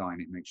to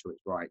design it, make sure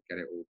it's right, get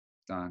it all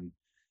done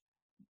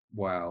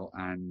well.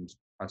 And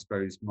I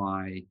suppose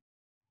my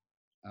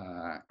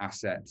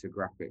asset to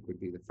graphic would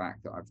be the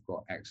fact that I've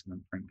got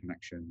excellent print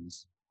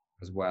connections,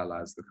 as well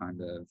as the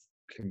kind of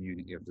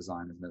community of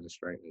designers and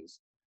illustrators.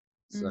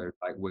 So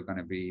like, we're going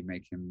to be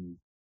making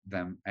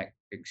them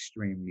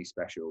extremely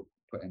special,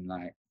 putting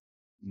like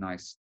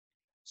nice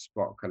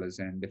spot colors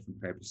in,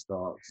 different paper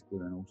stocks,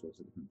 doing all sorts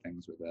of different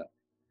things with it.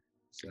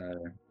 So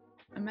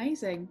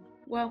amazing.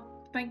 Well,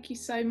 thank you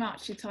so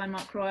much for your time,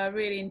 Mark Roy. I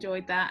really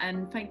enjoyed that,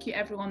 and thank you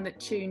everyone that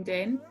tuned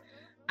in.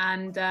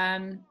 And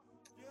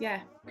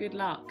yeah, good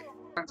luck.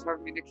 thanks for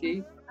having me,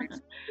 Nikki.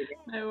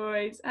 No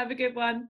worries. Have a good one.